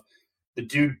stuff. The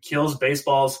dude kills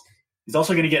baseballs. He's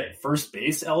also going to get first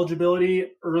base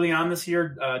eligibility early on this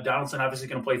year. Donaldson obviously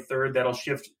going to play third. That'll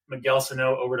shift Miguel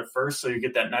Sano over to first, so you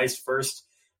get that nice first,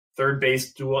 third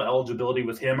base dual eligibility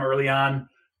with him early on.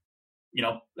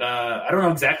 I don't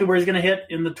know exactly where he's going to hit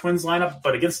in the Twins lineup,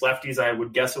 but against lefties, I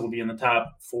would guess it will be in the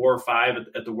top 4 or 5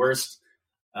 at the worst.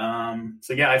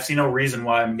 I see no reason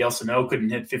why Miguel Sano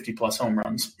couldn't hit 50-plus home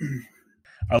runs.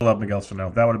 I love Miguel Sano.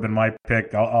 That would have been my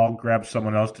pick. I'll grab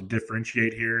someone else to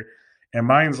differentiate here. And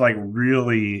mine's like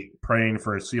really praying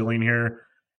for a ceiling here.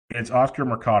 It's Oscar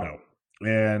Mercado.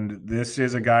 And this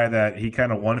is a guy that he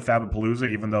kind of won Fabapalooza,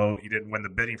 even though he didn't win the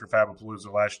bidding for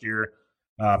Fabapalooza last year.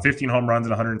 15 home runs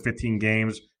in 115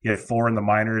 games. He had 4 in the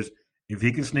minors. If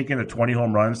he can sneak into 20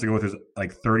 home runs to go with his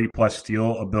like 30-plus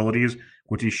steal abilities,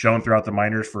 which he's shown throughout the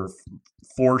minors for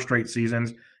 4 straight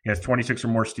seasons, he has 26 or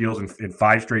more steals in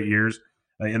 5 straight years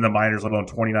in the minors, let alone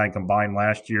 29 combined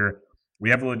last year. We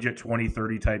have a legit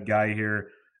 20-30 type guy here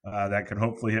that could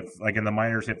hopefully hit, like in the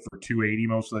minors, hit for 280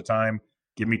 most of the time.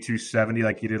 Give me 270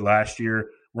 like he did last year.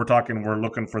 We're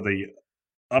looking for the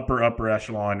upper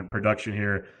echelon production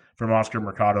here from Oscar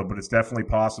Mercado, but it's definitely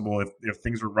possible if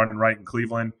things were running right in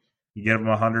Cleveland, you give him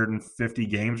 150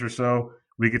 games or so,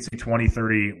 we could see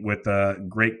 20-30 with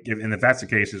great – and if that's the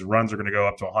case, his runs are going to go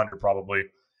up to 100 probably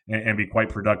and be quite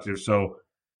productive. So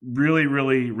really,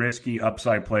 really risky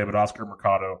upside play, but Oscar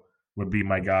Mercado would be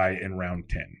my guy in round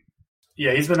 10.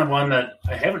 Yeah, he's been the one that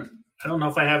I don't know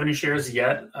if I have any shares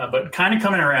yet, but kind of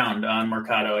coming around on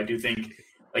Mercado. I do think,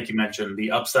 like you mentioned,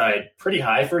 the upside pretty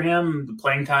high for him, the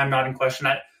playing time not in question.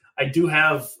 I do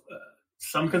have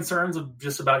some concerns of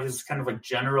just about his kind of like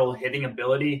general hitting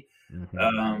ability.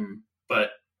 Mm-hmm.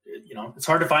 But it's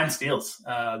hard to find steals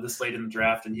this late in the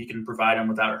draft, and he can provide them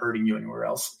without hurting you anywhere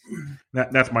else.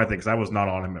 That's my thing, because I was not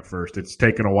on him at first. It's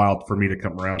taken a while for me to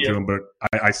come around to him, but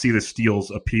I see the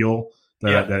steals appeal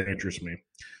that interests me.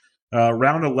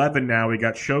 Round 11 now, we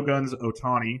got Shoguns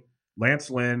Ohtani, Lance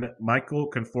Lynn, Michael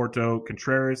Conforto,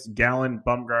 Contreras, Gallen,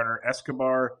 Bumgarner,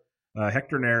 Escobar,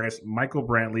 Hector Neris, Michael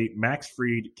Brantley, Max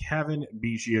Fried, Kevin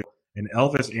Biggio, and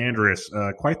Elvis Andrus.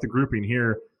 Quite the grouping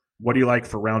here. What do you like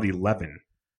for round 11?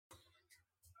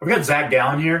 We've got Zach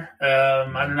Gallen here.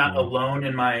 I'm not alone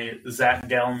in my Zach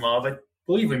Gallen love. I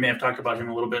believe we may have talked about him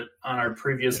a little bit on our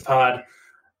previous pod.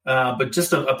 But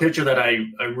just a pitcher that I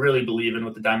really believe in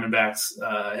with the Diamondbacks.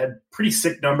 Had pretty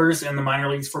sick numbers in the minor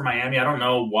leagues for Miami. I don't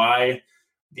know why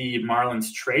the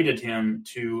Marlins traded him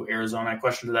to Arizona. I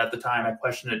questioned it at the time. I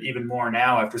question it even more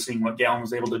now after seeing what Gallen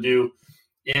was able to do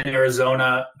in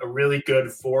Arizona. A really good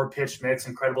 4-pitch mix,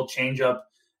 incredible changeup.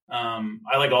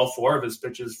 I like all 4 of his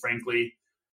pitches, frankly.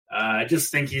 I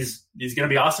just think he's going to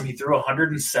be awesome. He threw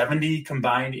 170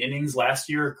 combined innings last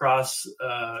year across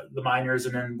the minors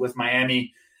and then with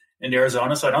Miami and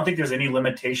Arizona. So I don't think there's any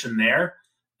limitation there.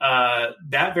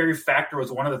 That very factor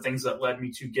was one of the things that led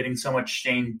me to getting so much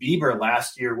Shane Bieber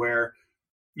last year, where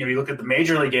you look at the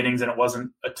major league innings and it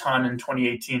wasn't a ton in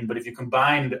 2018, but if you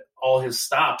combined all his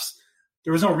stops,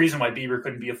 there was no reason why Bieber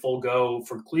couldn't be a full go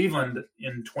for Cleveland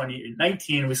in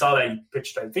 2019. We saw that he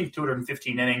pitched, I think,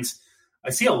 215 innings. I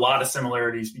see a lot of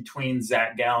similarities between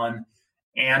Zach Gallen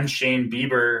and Shane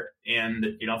Bieber. And,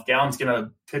 if Gallen's going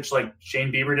to pitch like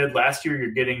Shane Bieber did last year,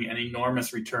 you're getting an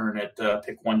enormous return at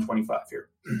pick 125 here.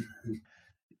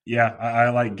 Yeah, I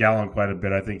like Gallen quite a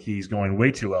bit. I think he's going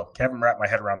way too low. Haven't wrapped my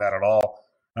head around that at all.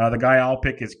 The guy I'll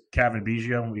pick is Kevin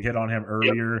Biggio. We hit on him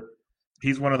earlier. Yep.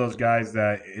 He's one of those guys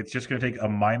that it's just going to take a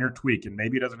minor tweak, and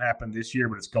maybe it doesn't happen this year,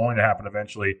 but it's going to happen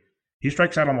eventually. He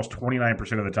strikes out almost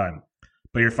 29% of the time.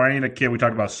 But you're finding a kid, we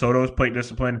talked about Soto's plate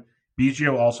discipline.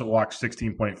 Biggio also walks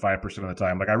 16.5% of the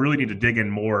time. Like, I really need to dig in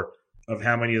more of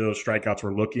how many of those strikeouts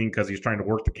were looking because he's trying to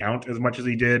work the count as much as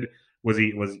he did.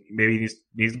 Maybe he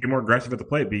needs to be more aggressive at the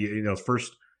plate, be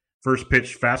first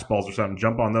pitch fastballs or something,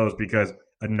 jump on those, because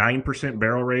a 9%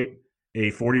 barrel rate,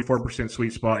 a 44%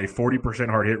 sweet spot, a 40%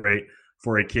 hard hit rate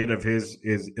for a kid of his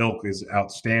ilk is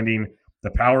outstanding.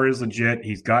 The power is legit.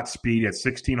 He's got speed. He had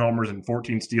 16 homers and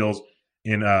 14 steals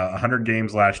in 100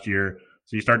 games last year.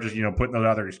 So you start just, putting those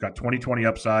out there. He's got 20-20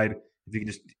 upside. If you can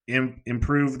just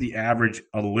improve the average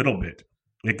a little bit,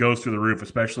 it goes through the roof,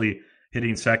 especially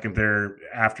hitting second there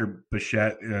after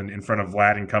Bichette and in front of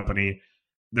Vlad and company.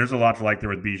 There's a lot to like there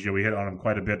with Biggio. We hit on him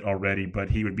quite a bit already, but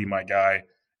he would be my guy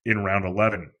in round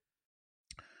 11.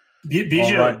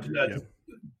 Biggio, a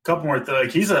couple more.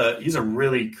 He's a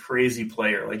really crazy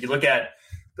player. Like you look at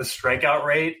the strikeout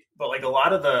rate, but like a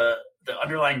lot of the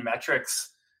underlying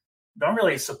metrics don't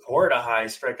really support a high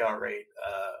strikeout rate.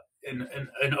 In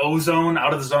O-zone,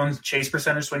 out of the zone chase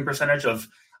percentage, swing percentage of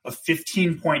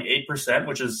 15.8%,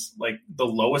 which is like the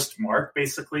lowest mark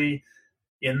basically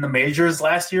in the majors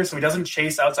last year. So he doesn't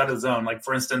chase outside of the zone. Like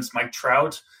for instance, Mike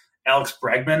Trout, Alex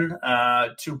Bregman,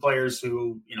 two players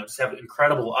who, just have an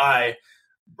incredible eye.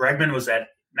 Bregman was at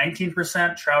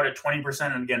 19%, Trout at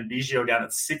 20%, and again, Biggio down at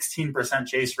 16%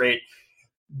 chase rate.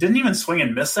 Didn't even swing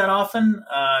and miss that often.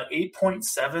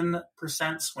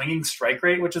 8.7% swinging strike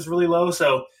rate, which is really low.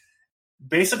 So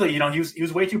basically, he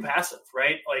was way too passive,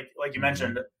 right? Like you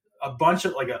mentioned, a bunch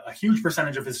of a huge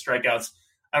percentage of his strikeouts,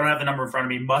 I don't have the number in front of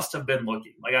me, must have been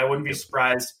looking. Like I wouldn't be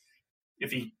surprised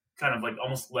if he kind of like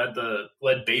almost led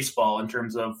baseball in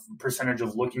terms of percentage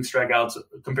of looking strikeouts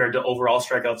compared to overall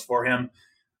strikeouts for him.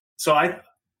 So I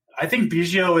think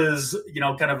Biggio is,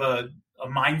 kind of a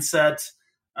mindset.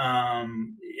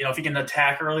 If he can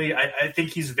attack early, I think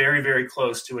he's very, very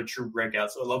close to a true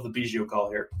breakout. So I love the Biggio call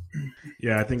here.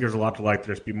 Yeah, I think there's a lot to like.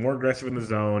 Just be more aggressive in the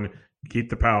zone, keep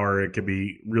the power. It could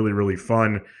be really, really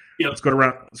fun. Yep. Let's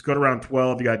go to round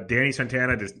 12. You got Danny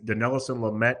Santana, Dinelson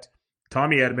Lamet,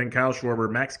 Tommy Edman, Kyle Schwarber,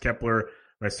 Max Kepler,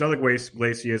 Marcelo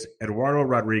Iglesias, Eduardo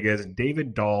Rodriguez,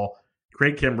 David Dahl,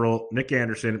 Craig Kimbrell, Nick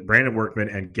Anderson, Brandon Workman,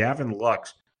 and Gavin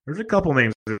Lux. There's a couple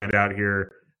names out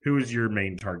here. Who is your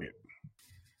main target?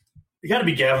 It got to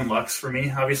be Gavin Lux for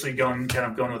me. Obviously, going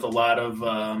with a lot of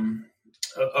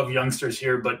youngsters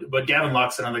here, but Gavin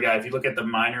Lux, another guy. If you look at the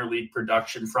minor league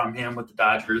production from him with the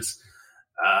Dodgers,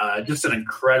 just an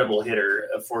incredible hitter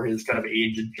for his kind of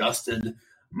age-adjusted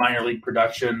minor league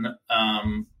production.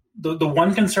 The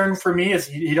one concern for me is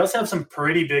he does have some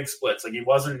pretty big splits. Like he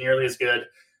wasn't nearly as good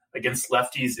against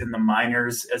lefties in the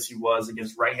minors as he was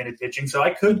against right-handed pitching. So I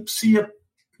could see a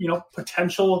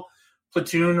potential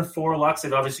platoon for Lux.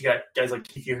 They've obviously got guys like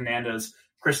Kiki Hernandez,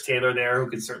 Chris Taylor there who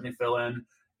can certainly fill in.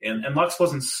 And Lux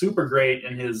wasn't super great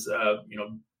in his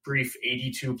brief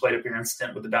 82 plate appearance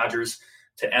stint with the Dodgers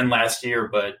to end last year,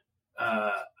 but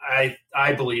I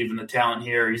believe in the talent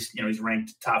here. He's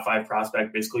ranked top 5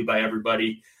 prospect basically by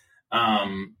everybody.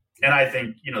 And I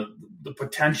think, the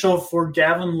potential for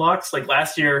Gavin Lux, like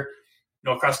last year,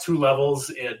 across 2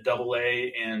 levels at AA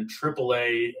and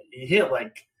AAA, he hit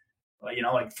like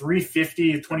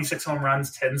 350, 26 home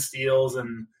runs, 10 steals,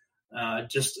 and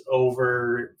just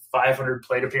over 500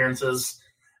 plate appearances.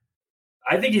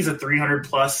 I think he's a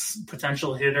 300-plus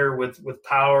potential hitter with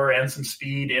power and some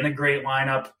speed in a great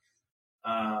lineup.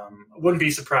 Wouldn't be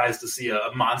surprised to see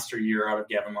a monster year out of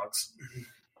Gavin Lux.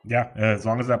 Yeah, as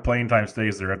long as that playing time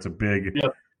stays there, that's a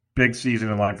big season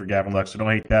in line for Gavin Lux, so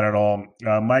don't hate that at all.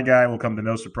 My guy will come to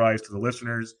no surprise to the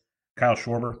listeners, Kyle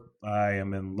Schwarber. I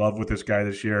am in love with this guy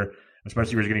this year,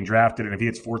 especially if he's getting drafted, and if he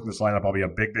hits fourth in this lineup, I'll be a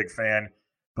big, big fan.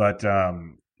 But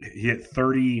he hit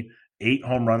 38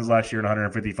 home runs last year in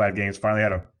 155 games, finally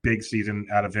had a big season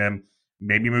out of him.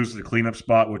 Maybe moves to the cleanup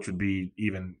spot, which would be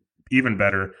even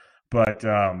better. But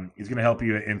he's going to help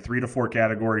you in 3 to 4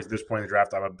 categories at this point in the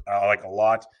draft. I like a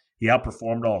lot. He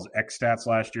outperformed all his X stats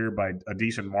last year by a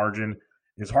decent margin.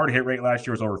 His hard hit rate last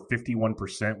year was over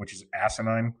 51%, which is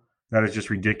asinine. That is just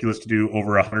ridiculous to do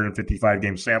over a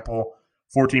 155-game sample.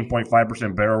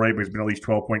 14.5% barrel rate, but he's been at least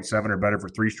 12.7 or better for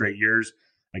 3 straight years.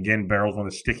 Again, barrel's one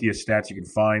of the stickiest stats you can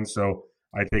find, so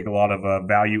I take a lot of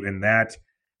value in that.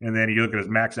 And then you look at his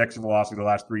max exit velocity the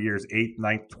last 3 years, 8th,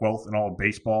 9th, 12th in all of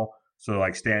baseball. So,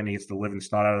 like, Stan needs the living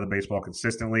snot out of the baseball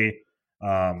consistently.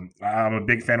 I'm a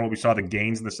big fan of what we saw the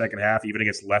gains in the second half, even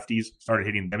against lefties, started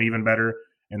hitting them even better,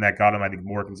 and that got him, I think,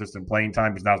 more consistent playing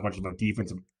time. He's not as much of a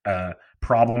defensive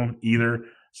problem either.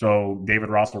 So David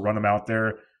Ross will run him out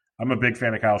there. I'm a big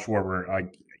fan of Kyle Schwarber.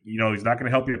 He's not going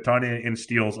to help you a ton in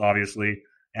steals, obviously.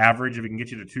 Average, if he can get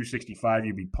you to 265,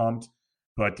 you'd be pumped.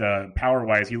 But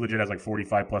power-wise, he legit has like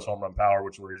 45-plus home run power,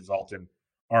 which will result in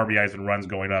RBIs and runs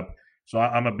going up. So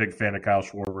I'm a big fan of Kyle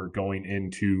Schwarber going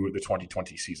into the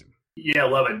 2020 season. Yeah, I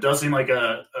love it. Does seem like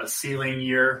a ceiling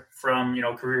year from,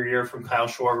 career year from Kyle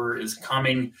Schwarber is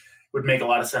coming. Would make a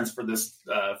lot of sense for this,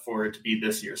 for it to be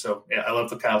this year. So, yeah, I love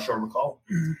the Kyle Schwarber call.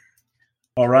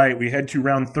 All right, we head to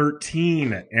round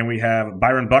 13, and we have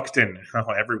Byron Buxton,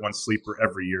 everyone's sleeper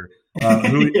every year.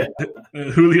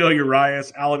 Julio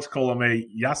Urias, Alex Colomé,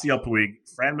 Yasiel Puig,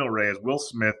 Franmil Reyes, Will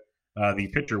Smith, the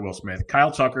pitcher Will Smith,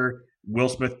 Kyle Tucker, Will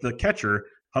Smith, the catcher,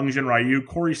 Hyun-Jin Ryu,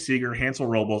 Corey Seager, Hansel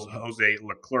Robles, Jose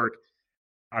Leclerc,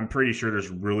 I'm pretty sure there's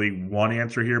really one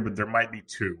answer here, but there might be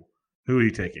two. Who are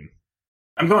you taking?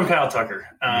 I'm going Kyle Tucker.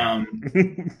 Yeah,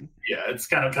 it's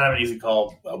kind of an easy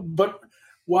call. But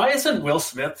why isn't Will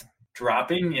Smith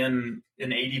dropping in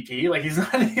ADP? Like, he's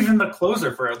not even the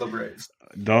closer for the Braves.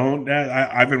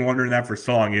 I've been wondering that for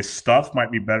so long. His stuff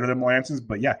might be better than Melance's,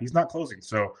 but yeah, he's not closing,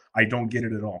 so I don't get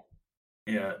it at all.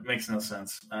 Yeah, it makes no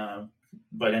sense.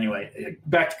 But anyway,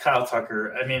 back to Kyle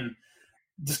Tucker. I mean,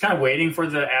 just kind of waiting for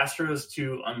the Astros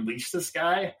to unleash this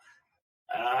guy.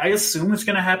 I assume it's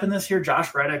going to happen this year.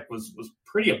 Josh Reddick was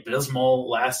pretty abysmal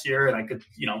last year, and I could,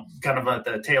 kind of at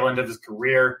the tail end of his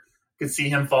career, could see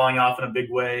him falling off in a big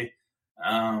way.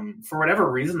 For whatever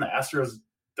reason, the Astros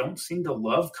don't seem to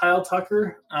love Kyle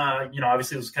Tucker.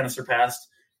 Obviously it was kind of surpassed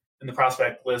in the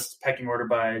prospect list pecking order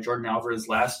by Jordan Alvarez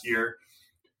last year.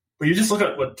 But you just look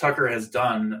at what Tucker has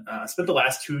done. Spent the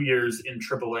last 2 years in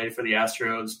AAA for the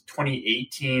Astros.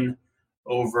 2018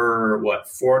 over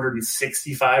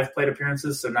 465 plate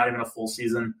appearances, so not even a full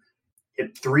season.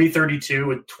 Hit .332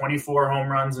 with 24 home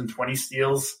runs and 20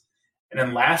 steals. And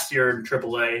then last year in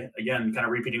AAA, again, kind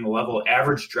of repeating the level,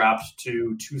 average dropped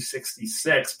to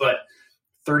 266, but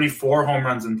 34 home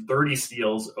runs and 30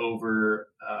 steals over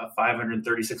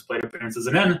 536 plate appearances.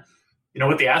 And then,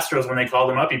 with the Astros, when they called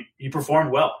him up, he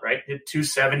performed well, right? Hit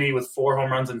 270 with 4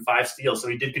 home runs and 5 steals. So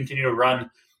he did continue to run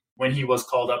when he was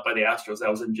called up by the Astros. That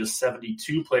was in just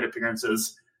 72 plate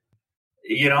appearances.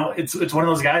 It's one of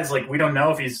those guys, like, we don't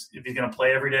know if he's going to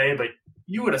play every day, but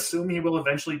you would assume he will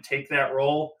eventually take that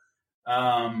role.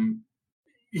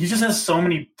 He just has so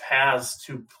many paths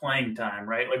to playing time,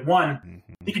 right? Like, one,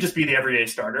 he could just be the everyday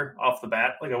starter off the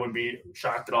bat. Like, I wouldn't be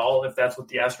shocked at all if that's what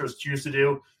the Astros choose to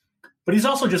do. But he's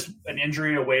also just an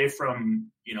injury away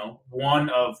from, one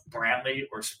of Brantley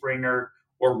or Springer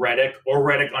or Reddick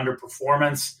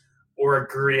underperformance, or a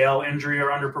Gurriel injury or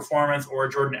underperformance, or a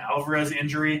Jordan Alvarez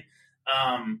injury.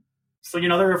 So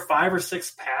there are 5 or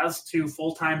 6 paths to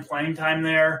full-time playing time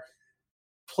there,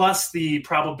 plus the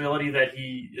probability that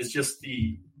he is just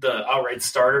the outright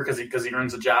starter because he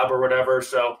earns a job or whatever.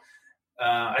 So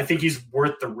I think he's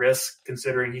worth the risk,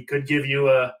 considering he could give you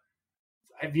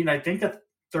I think a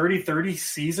 30-30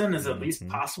 season is at least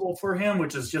possible for him,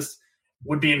 which is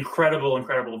would be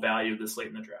incredible value this late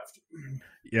in the draft.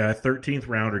 Yeah, a 13th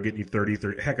rounder getting you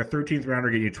 30. Heck, a 13th rounder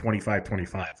getting you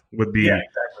 25-25 would be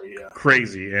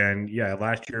crazy. And yeah,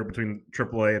 last year between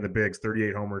AAA and the bigs,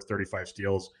 38 homers, 35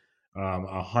 steals,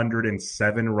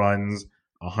 107 runs,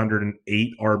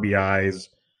 108 RBIs.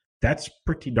 That's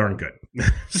pretty darn good.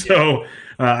 So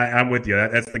I'm with you.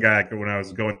 That's the guy. When I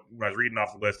was reading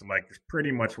off the list, I'm like, there's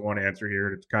pretty much one answer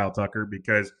here. It's Kyle Tucker,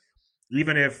 because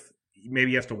even if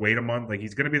maybe he has to wait a month, like,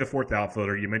 he's going to be the 4th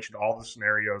outfielder. You mentioned all the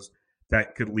scenarios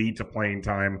that could lead to playing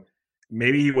time.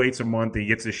 Maybe he waits a month, he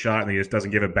gets his shot, and he just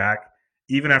doesn't give it back.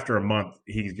 Even after a month,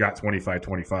 he's got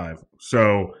 25-25.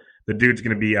 So the dude's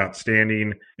going to be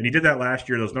outstanding. And he did that last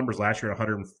year. Those numbers last year,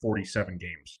 147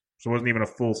 games. So it wasn't even a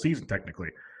full season technically.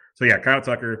 So yeah, Kyle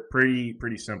Tucker,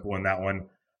 pretty simple in that one.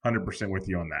 100% with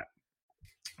you on that.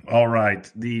 All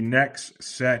right, the next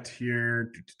set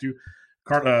here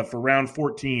for round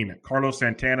 14: Carlos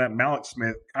Santana, Malik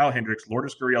Smith, Kyle Hendricks,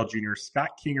 Lourdes Gurriel Jr., Scott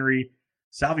Kingery,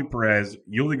 Salvi Perez,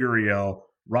 Yuli Gurriel,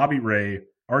 Robbie Ray,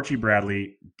 Archie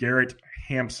Bradley, Garrett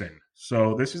Hampson.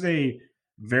 So this is a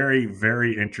very,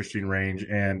 very interesting range.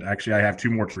 And actually, I have 2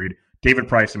 more to read. David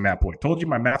Price and Matt Boyd. Told you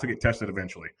my math will get tested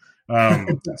eventually.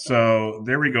 So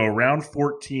there we go. Round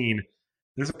 14.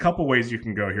 There's a couple ways you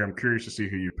can go here. I'm curious to see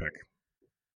who you pick.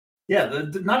 Yeah,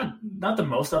 not the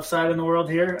most upside in the world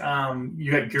here.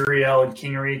 You got Gurriel and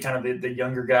Kingery, kind of the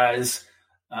younger guys.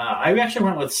 I actually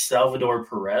went with Salvador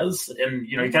Perez, and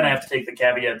you kind of have to take the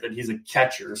caveat that he's a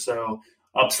catcher, so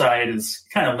upside is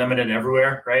kind of limited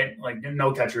everywhere, right? Like,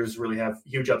 no catchers really have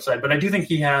huge upside, but I do think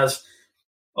he has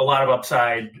a lot of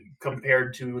upside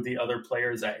compared to the other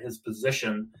players at his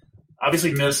position.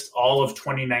 Obviously missed all of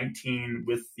 2019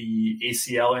 with the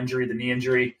ACL injury, the knee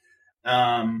injury.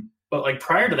 But like,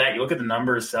 prior to that, you look at the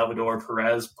numbers Salvador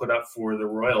Perez put up for the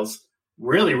Royals.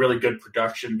 Really, really good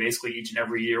production basically each and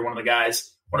every year. One of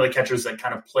the catchers that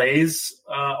kind of plays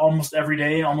almost every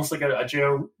day, almost like a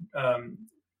Joe, a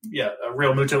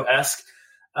Real Muto-esque.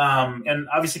 And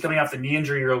obviously coming off the knee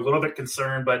injury, you're a little bit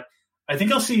concerned, but I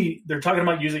think they're talking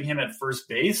about using him at first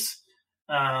base.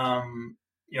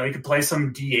 He could play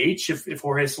some DH if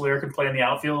Jorge Soler can play in the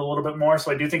outfield a little bit more.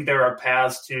 So I do think there are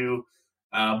paths to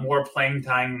more playing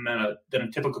time than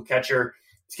a typical catcher.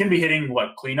 He's going to be hitting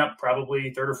cleanup,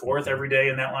 probably 3rd or 4th every day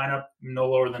in that lineup, no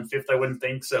lower than 5th, I wouldn't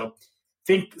think. So I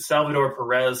think Salvador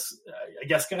Perez, I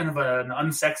guess kind of an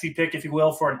unsexy pick, if you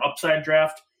will, for an upside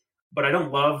draft. but I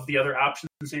don't love the other options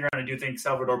here. And I do think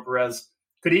Salvador Perez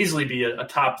could easily be a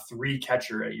top 3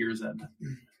 catcher at year's end.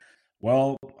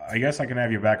 Well, I guess I can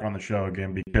have you back on the show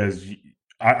again because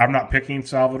I'm not picking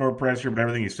Salvador Perez here, but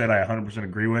everything you said I 100%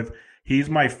 agree with. He's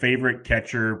my favorite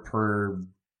catcher per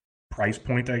price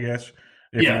point, I guess,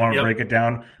 if you want to break it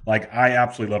down. Like, I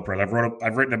absolutely love Perez.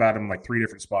 I've written about him like 3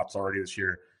 different spots already this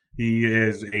year. He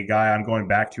is a guy I'm going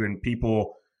back to, and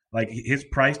people like his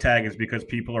price tag is because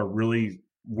people are really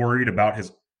worried about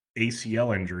his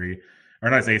ACL injury, or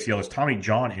not his ACL, his Tommy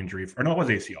John injury. Or no, it was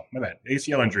ACL. My bad.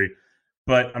 ACL injury.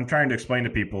 But I'm trying to explain to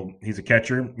people he's a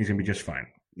catcher. He's going to be just fine.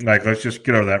 Like, let's just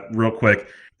get over that real quick.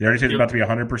 They already said he's about to be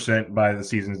 100% by the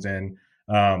season's end.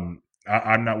 I'm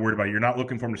not worried about it. You're not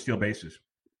looking for him to steal bases.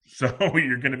 So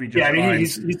you're going to be just fine.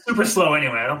 He's super slow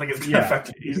anyway. I don't think it's going to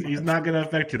affect you. He's not going to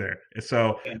affect you there.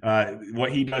 So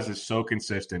what he does is so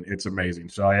consistent. It's amazing.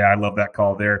 So, I love that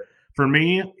call there. For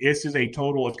me, this is a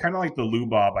total – it's kind of like the Lou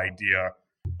Bob idea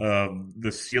of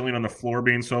the ceiling on the floor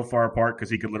being so far apart because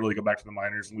he could literally go back to the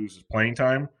minors and lose his playing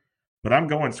time. But I'm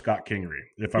going Scott Kingery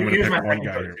if I'm going to pick one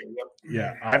guy here.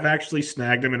 Yeah, I've actually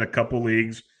snagged him in a couple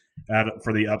leagues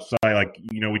for the upside. Like,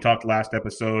 we talked last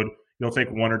episode – you'll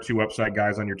take 1 or 2 upside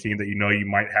guys on your team that you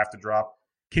might have to drop.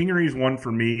 Kingery's one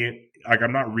for me. Like,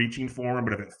 I'm not reaching for him,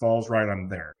 but if it falls right, I'm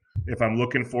there. If I'm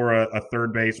looking for a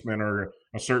third baseman or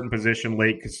a certain position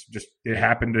late because just it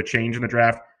happened to change in the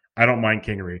draft, I don't mind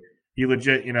Kingery. He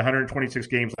legit, in 126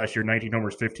 games last year, 19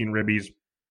 homers, 15 ribbies.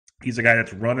 He's a guy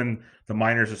that's running the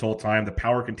minors this whole time. The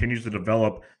power continues to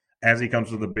develop as he comes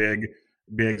to the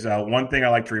bigs. One thing I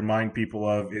like to remind people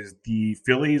of is the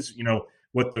Phillies,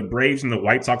 what the Braves and the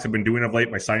White Sox have been doing of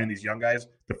late by signing these young guys,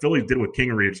 the Phillies did with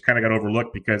Kingery. It just kind of got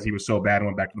overlooked because he was so bad and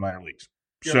went back to the minor leagues.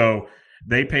 Yep. So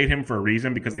they paid him for a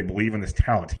reason because they believe in this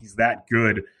talent. He's that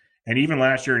good. And even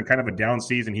last year in kind of a down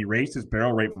season, he raised his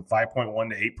barrel rate from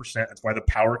 5.1 to 8%. That's why the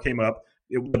power came up.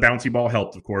 The bouncy ball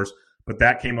helped, of course, but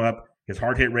that came up. His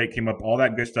hard hit rate came up. All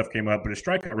that good stuff came up, but his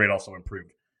strikeout rate also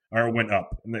improved or went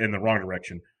up in the wrong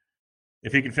direction.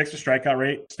 If he can fix the strikeout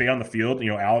rate, stay on the field,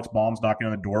 Alex Baum's knocking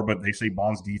on the door, but they say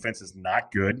Baum's defense is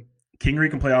not good. Kingery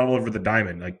can play all over the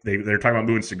diamond. Like they're talking about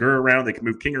moving Segura around. They can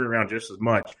move Kingery around just as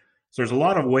much. So there's a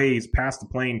lot of ways past the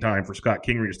playing time for Scott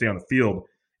Kingery to stay on the field.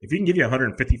 If he can give you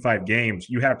 155 games,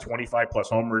 you have 25-plus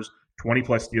homers,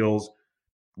 20-plus steals,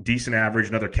 decent average,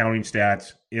 and other counting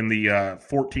stats. In the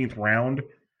 14th round,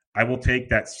 I will take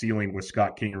that ceiling with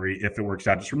Scott Kingery if it works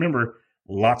out. Just remember,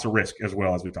 lots of risk as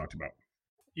well, as we talked about.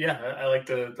 Yeah, I like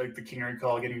the Kingery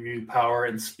call, getting you power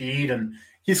and speed, and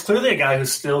he's clearly a guy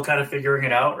who's still kind of figuring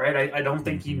it out, right? I don't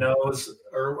think he knows,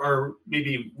 or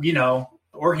maybe we know,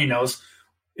 or he knows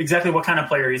exactly what kind of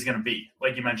player he's going to be.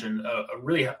 Like you mentioned, a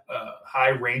really high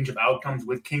range of outcomes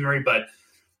with Kingery, but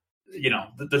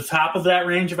the top of that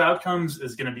range of outcomes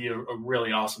is going to be a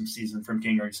really awesome season from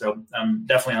Kingery. So I'm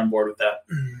definitely on board with that.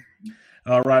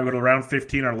 All right, we're to round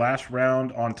 15, our last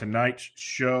round on tonight's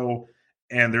show,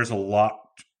 and there's a lot.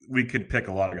 We could pick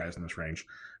a lot of guys in this range.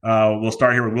 We'll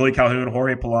start here with Willie Calhoun,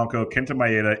 Jorge Polanco, Kenta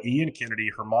Maeda, Ian Kennedy,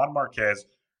 German Marquez,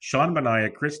 Sean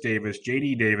Manaea, Chris Davis,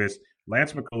 J.D. Davis,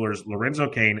 Lance McCullers, Lorenzo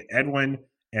Cain, Edwin,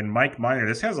 and Mike Minor.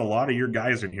 This has a lot of your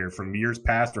guys in here from years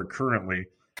past or currently.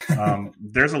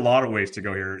 There's a lot of ways to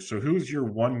go here. So who's your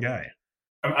one guy?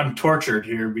 I'm tortured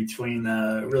here between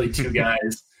really 2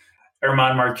 guys.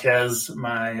 German Marquez,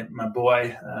 my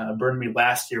boy, burned me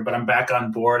last year, but I'm back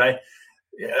on board.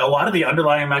 A lot of the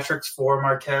underlying metrics for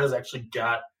Marquez actually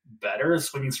got better. His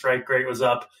swinging strike rate was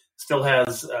up. Still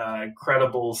has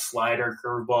incredible slider,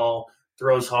 curveball,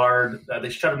 throws hard. They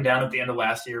shut him down at the end of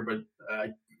last year, but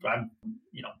I'm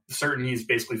certain he's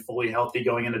basically fully healthy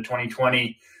going into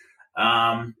 2020.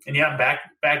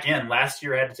 Back in. Last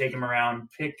year I had to take him around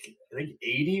pick, I think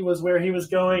 80 was where he was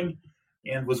going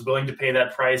and was willing to pay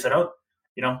that price.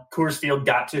 Coors Field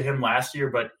got to him last year,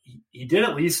 but he did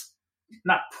at least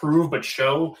not prove, but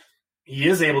show he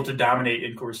is able to dominate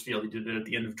in Coors Field. He did it at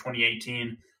the end of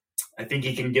 2018. I think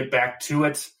he can get back to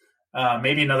it.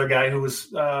 Maybe another guy who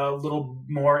was a little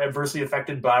more adversely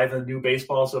affected by the new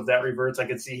baseball. So if that reverts, I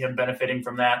could see him benefiting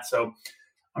from that. So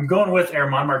I'm going with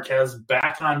German Marquez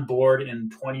back on board in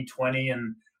 2020.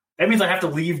 And that means I have to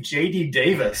leave J.D.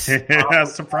 Davis.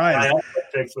 Surprise.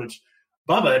 Which,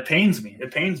 Bubba, it pains me.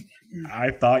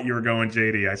 I thought you were going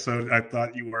J.D. I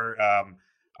thought you were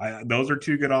those are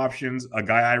 2 good options. A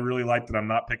guy I really like that I'm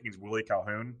not picking is Willie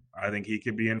Calhoun. I think he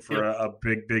could be in for a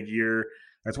big year.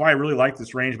 That's why I really like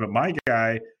this range. But my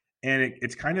guy, and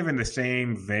it's kind of in the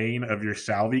same vein of your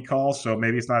Salvi call, so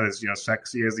maybe it's not as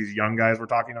sexy as these young guys we're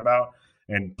talking about.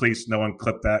 And please, no one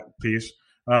clip that piece.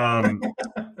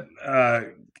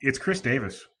 It's Chris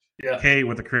Davis. Yeah. Hey,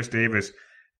 with the Chris Davis.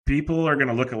 people are going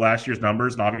to look at last year's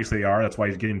numbers, and obviously they are. That's why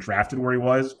he's getting drafted where he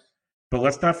was. But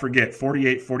let's not forget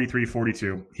 48, 43,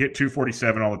 42. He hit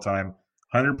 247 all the time,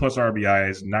 100-plus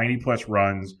RBIs, 90-plus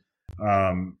runs.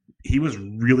 He was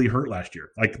really hurt last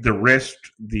year. Like the wrist,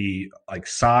 the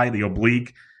side, the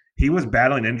oblique. He was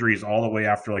battling injuries all the way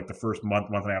after the first month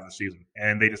and a half of the season.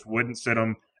 And they just wouldn't sit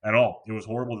him at all. It was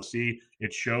horrible to see.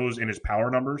 It shows in his power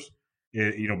numbers.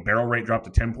 Barrel rate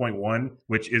dropped to 10.1,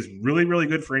 which is really, really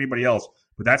good for anybody else.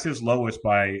 But that's his lowest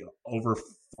by over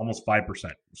almost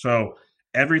 5%. So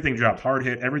everything dropped. Hard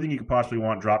hit, everything you could possibly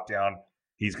want dropped down.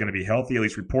 He's going to be healthy. At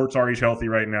least reports are he's healthy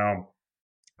right now.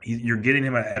 You're getting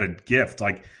him at a gift.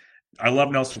 I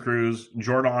love Nelson Cruz.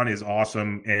 Jordan is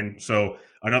awesome. And so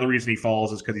another reason he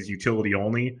falls is because he's utility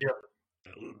only. Yep.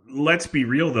 Let's be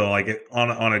real, though.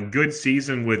 On a good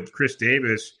season with Chris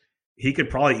Davis, he could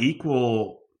probably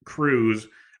equal Cruz.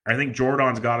 I think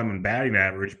Jordan's got him in batting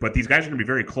average, but these guys are going to be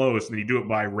very close, and you do it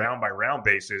by round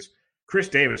basis. Chris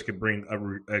Davis could bring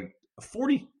a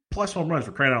 40-plus home runs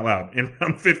for crying out loud in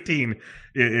round 15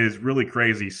 is really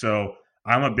crazy. So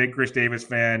I'm a big Chris Davis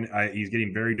fan. He's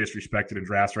getting very disrespected in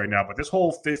drafts right now, but this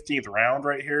whole 15th round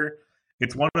right here,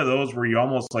 it's one of those where you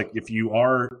almost if you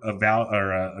are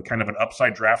a kind of an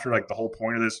upside drafter, the whole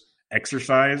point of this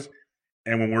exercise.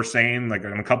 And when we're saying in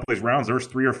a couple of these rounds, there's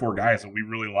 3 or 4 guys that we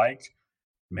really liked,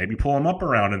 maybe pull them up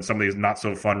around in some of these not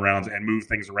so fun rounds and move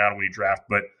things around when you draft.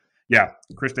 But yeah,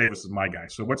 Chris Davis is my guy.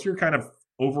 So what's your kind of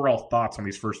overall thoughts on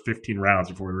these first 15 rounds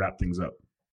before we wrap things up?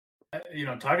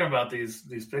 Talking about these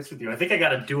picks with you, I think I got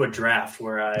to do a draft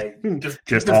where I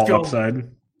just all go, upside.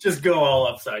 Just go all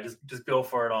upside. Just go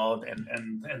for it all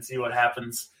and see what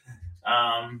happens.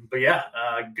 But yeah,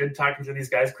 good talking to these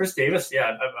guys. Chris Davis,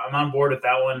 yeah, I'm on board with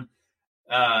that one.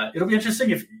 It'll be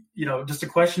interesting if just a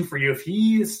question for you. If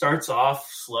he starts off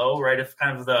slow, right? If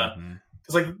kind of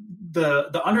because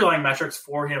the underlying metrics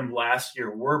for him last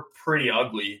year were pretty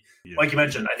ugly. Yeah. Like you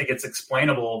mentioned, I think it's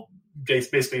explainable.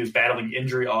 Basically, he was battling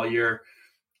injury all year.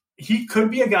 He could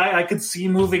be a guy I could see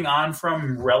moving on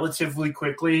from relatively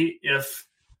quickly if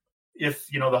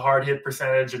the hard hit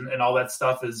percentage and all that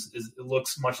stuff it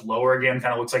looks much lower again,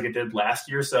 kind of looks like it did last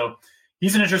year. So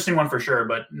he's an interesting one for sure,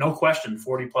 but no question,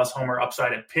 40-plus homer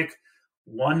upside at pick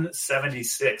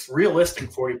 176. Realistic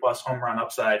 40-plus home run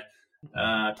upside.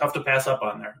 Tough to pass up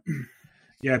on there.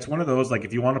 Yeah, it's one of those,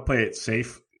 if you want to play it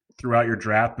safe throughout your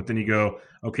draft, but then you go,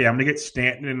 okay, I'm going to get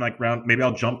Stanton in round, maybe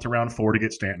I'll jump to round 4 to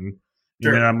get Stanton.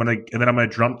 Sure. And then I'm going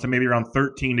to jump to maybe around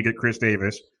 13 to get Chris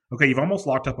Davis. Okay, you've almost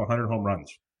locked up 100 home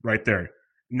runs right there.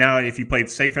 Now, if you played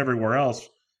safe everywhere else,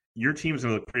 your team's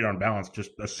going to look pretty unbalanced,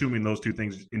 just assuming those two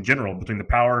things in general, between the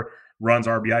power, runs,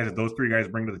 RBIs that those 3 guys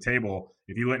bring to the table.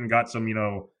 If you went and got some,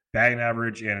 batting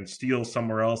average and steals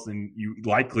somewhere else, then you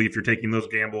likely, if you're taking those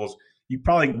gambles, you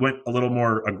probably went a little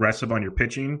more aggressive on your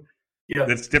pitching. Yeah,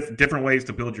 that's different ways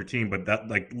to build your team, but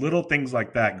that little things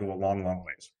like that go a long, long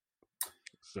ways.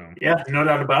 So yeah, no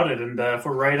doubt about it. And if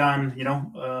we're right on,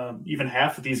 even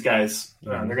half of these guys,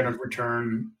 they're going to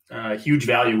return huge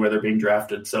value where they're being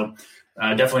drafted. So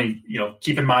definitely,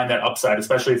 keep in mind that upside,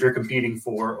 especially if you're competing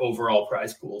for overall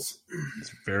prize pools.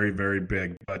 It's very, very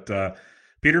big. But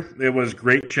Peter, it was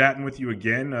great chatting with you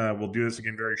again. We'll do this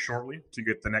again very shortly to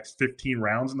get the next 15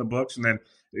 rounds in the books, and then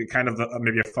kind of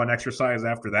maybe a fun exercise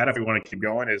after that, if we want to keep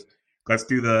going, is let's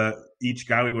do each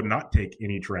guy we would not take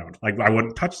in each round. I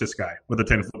wouldn't touch this guy with a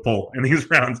 10-foot pole in these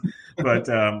rounds, but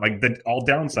the all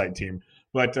downside team.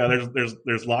 But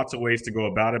there's lots of ways to go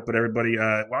about it. But everybody,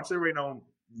 why don't you everybody know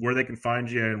where they can find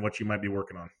you and what you might be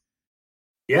working on?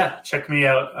 Yeah, check me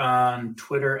out on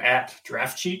Twitter at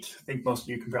DraftCheat. I think most of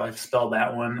you can probably spell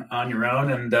that one on your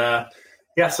own. And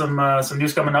some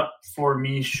news coming up for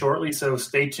me shortly. So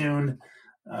stay tuned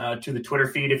to the Twitter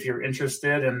feed if you're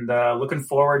interested. And looking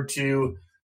forward to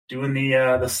doing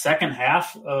the second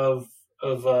half of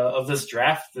this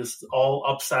draft, this all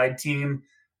upside team.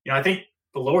 I think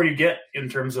the lower you get in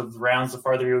terms of rounds, the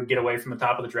farther you get away from the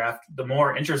top of the draft, the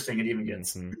more interesting it even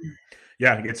gets. Mm-hmm.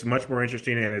 Yeah, it's much more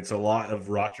interesting, and it's a lot of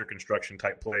roster construction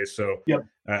type plays. So yep.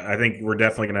 I think we're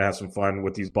definitely going to have some fun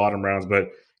with these bottom rounds.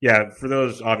 But yeah, for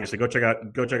those, obviously, go check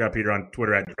out Peter on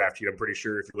Twitter at DraftCheat. I'm pretty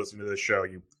sure if you listen to this show,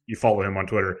 you follow him on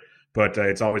Twitter. But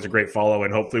it's always a great follow,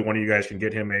 and hopefully one of you guys can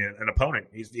get him an opponent.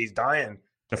 He's dying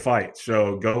to fight,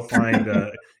 so go find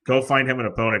him an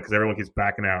opponent because everyone keeps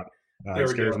backing out. It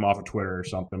scares him off of Twitter or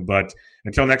something. But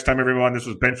until next time, everyone, this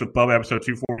was Bench with Bubba, episode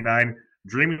 249.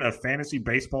 Dreaming of fantasy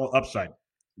baseball upside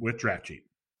with DraftCheat. See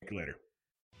you later.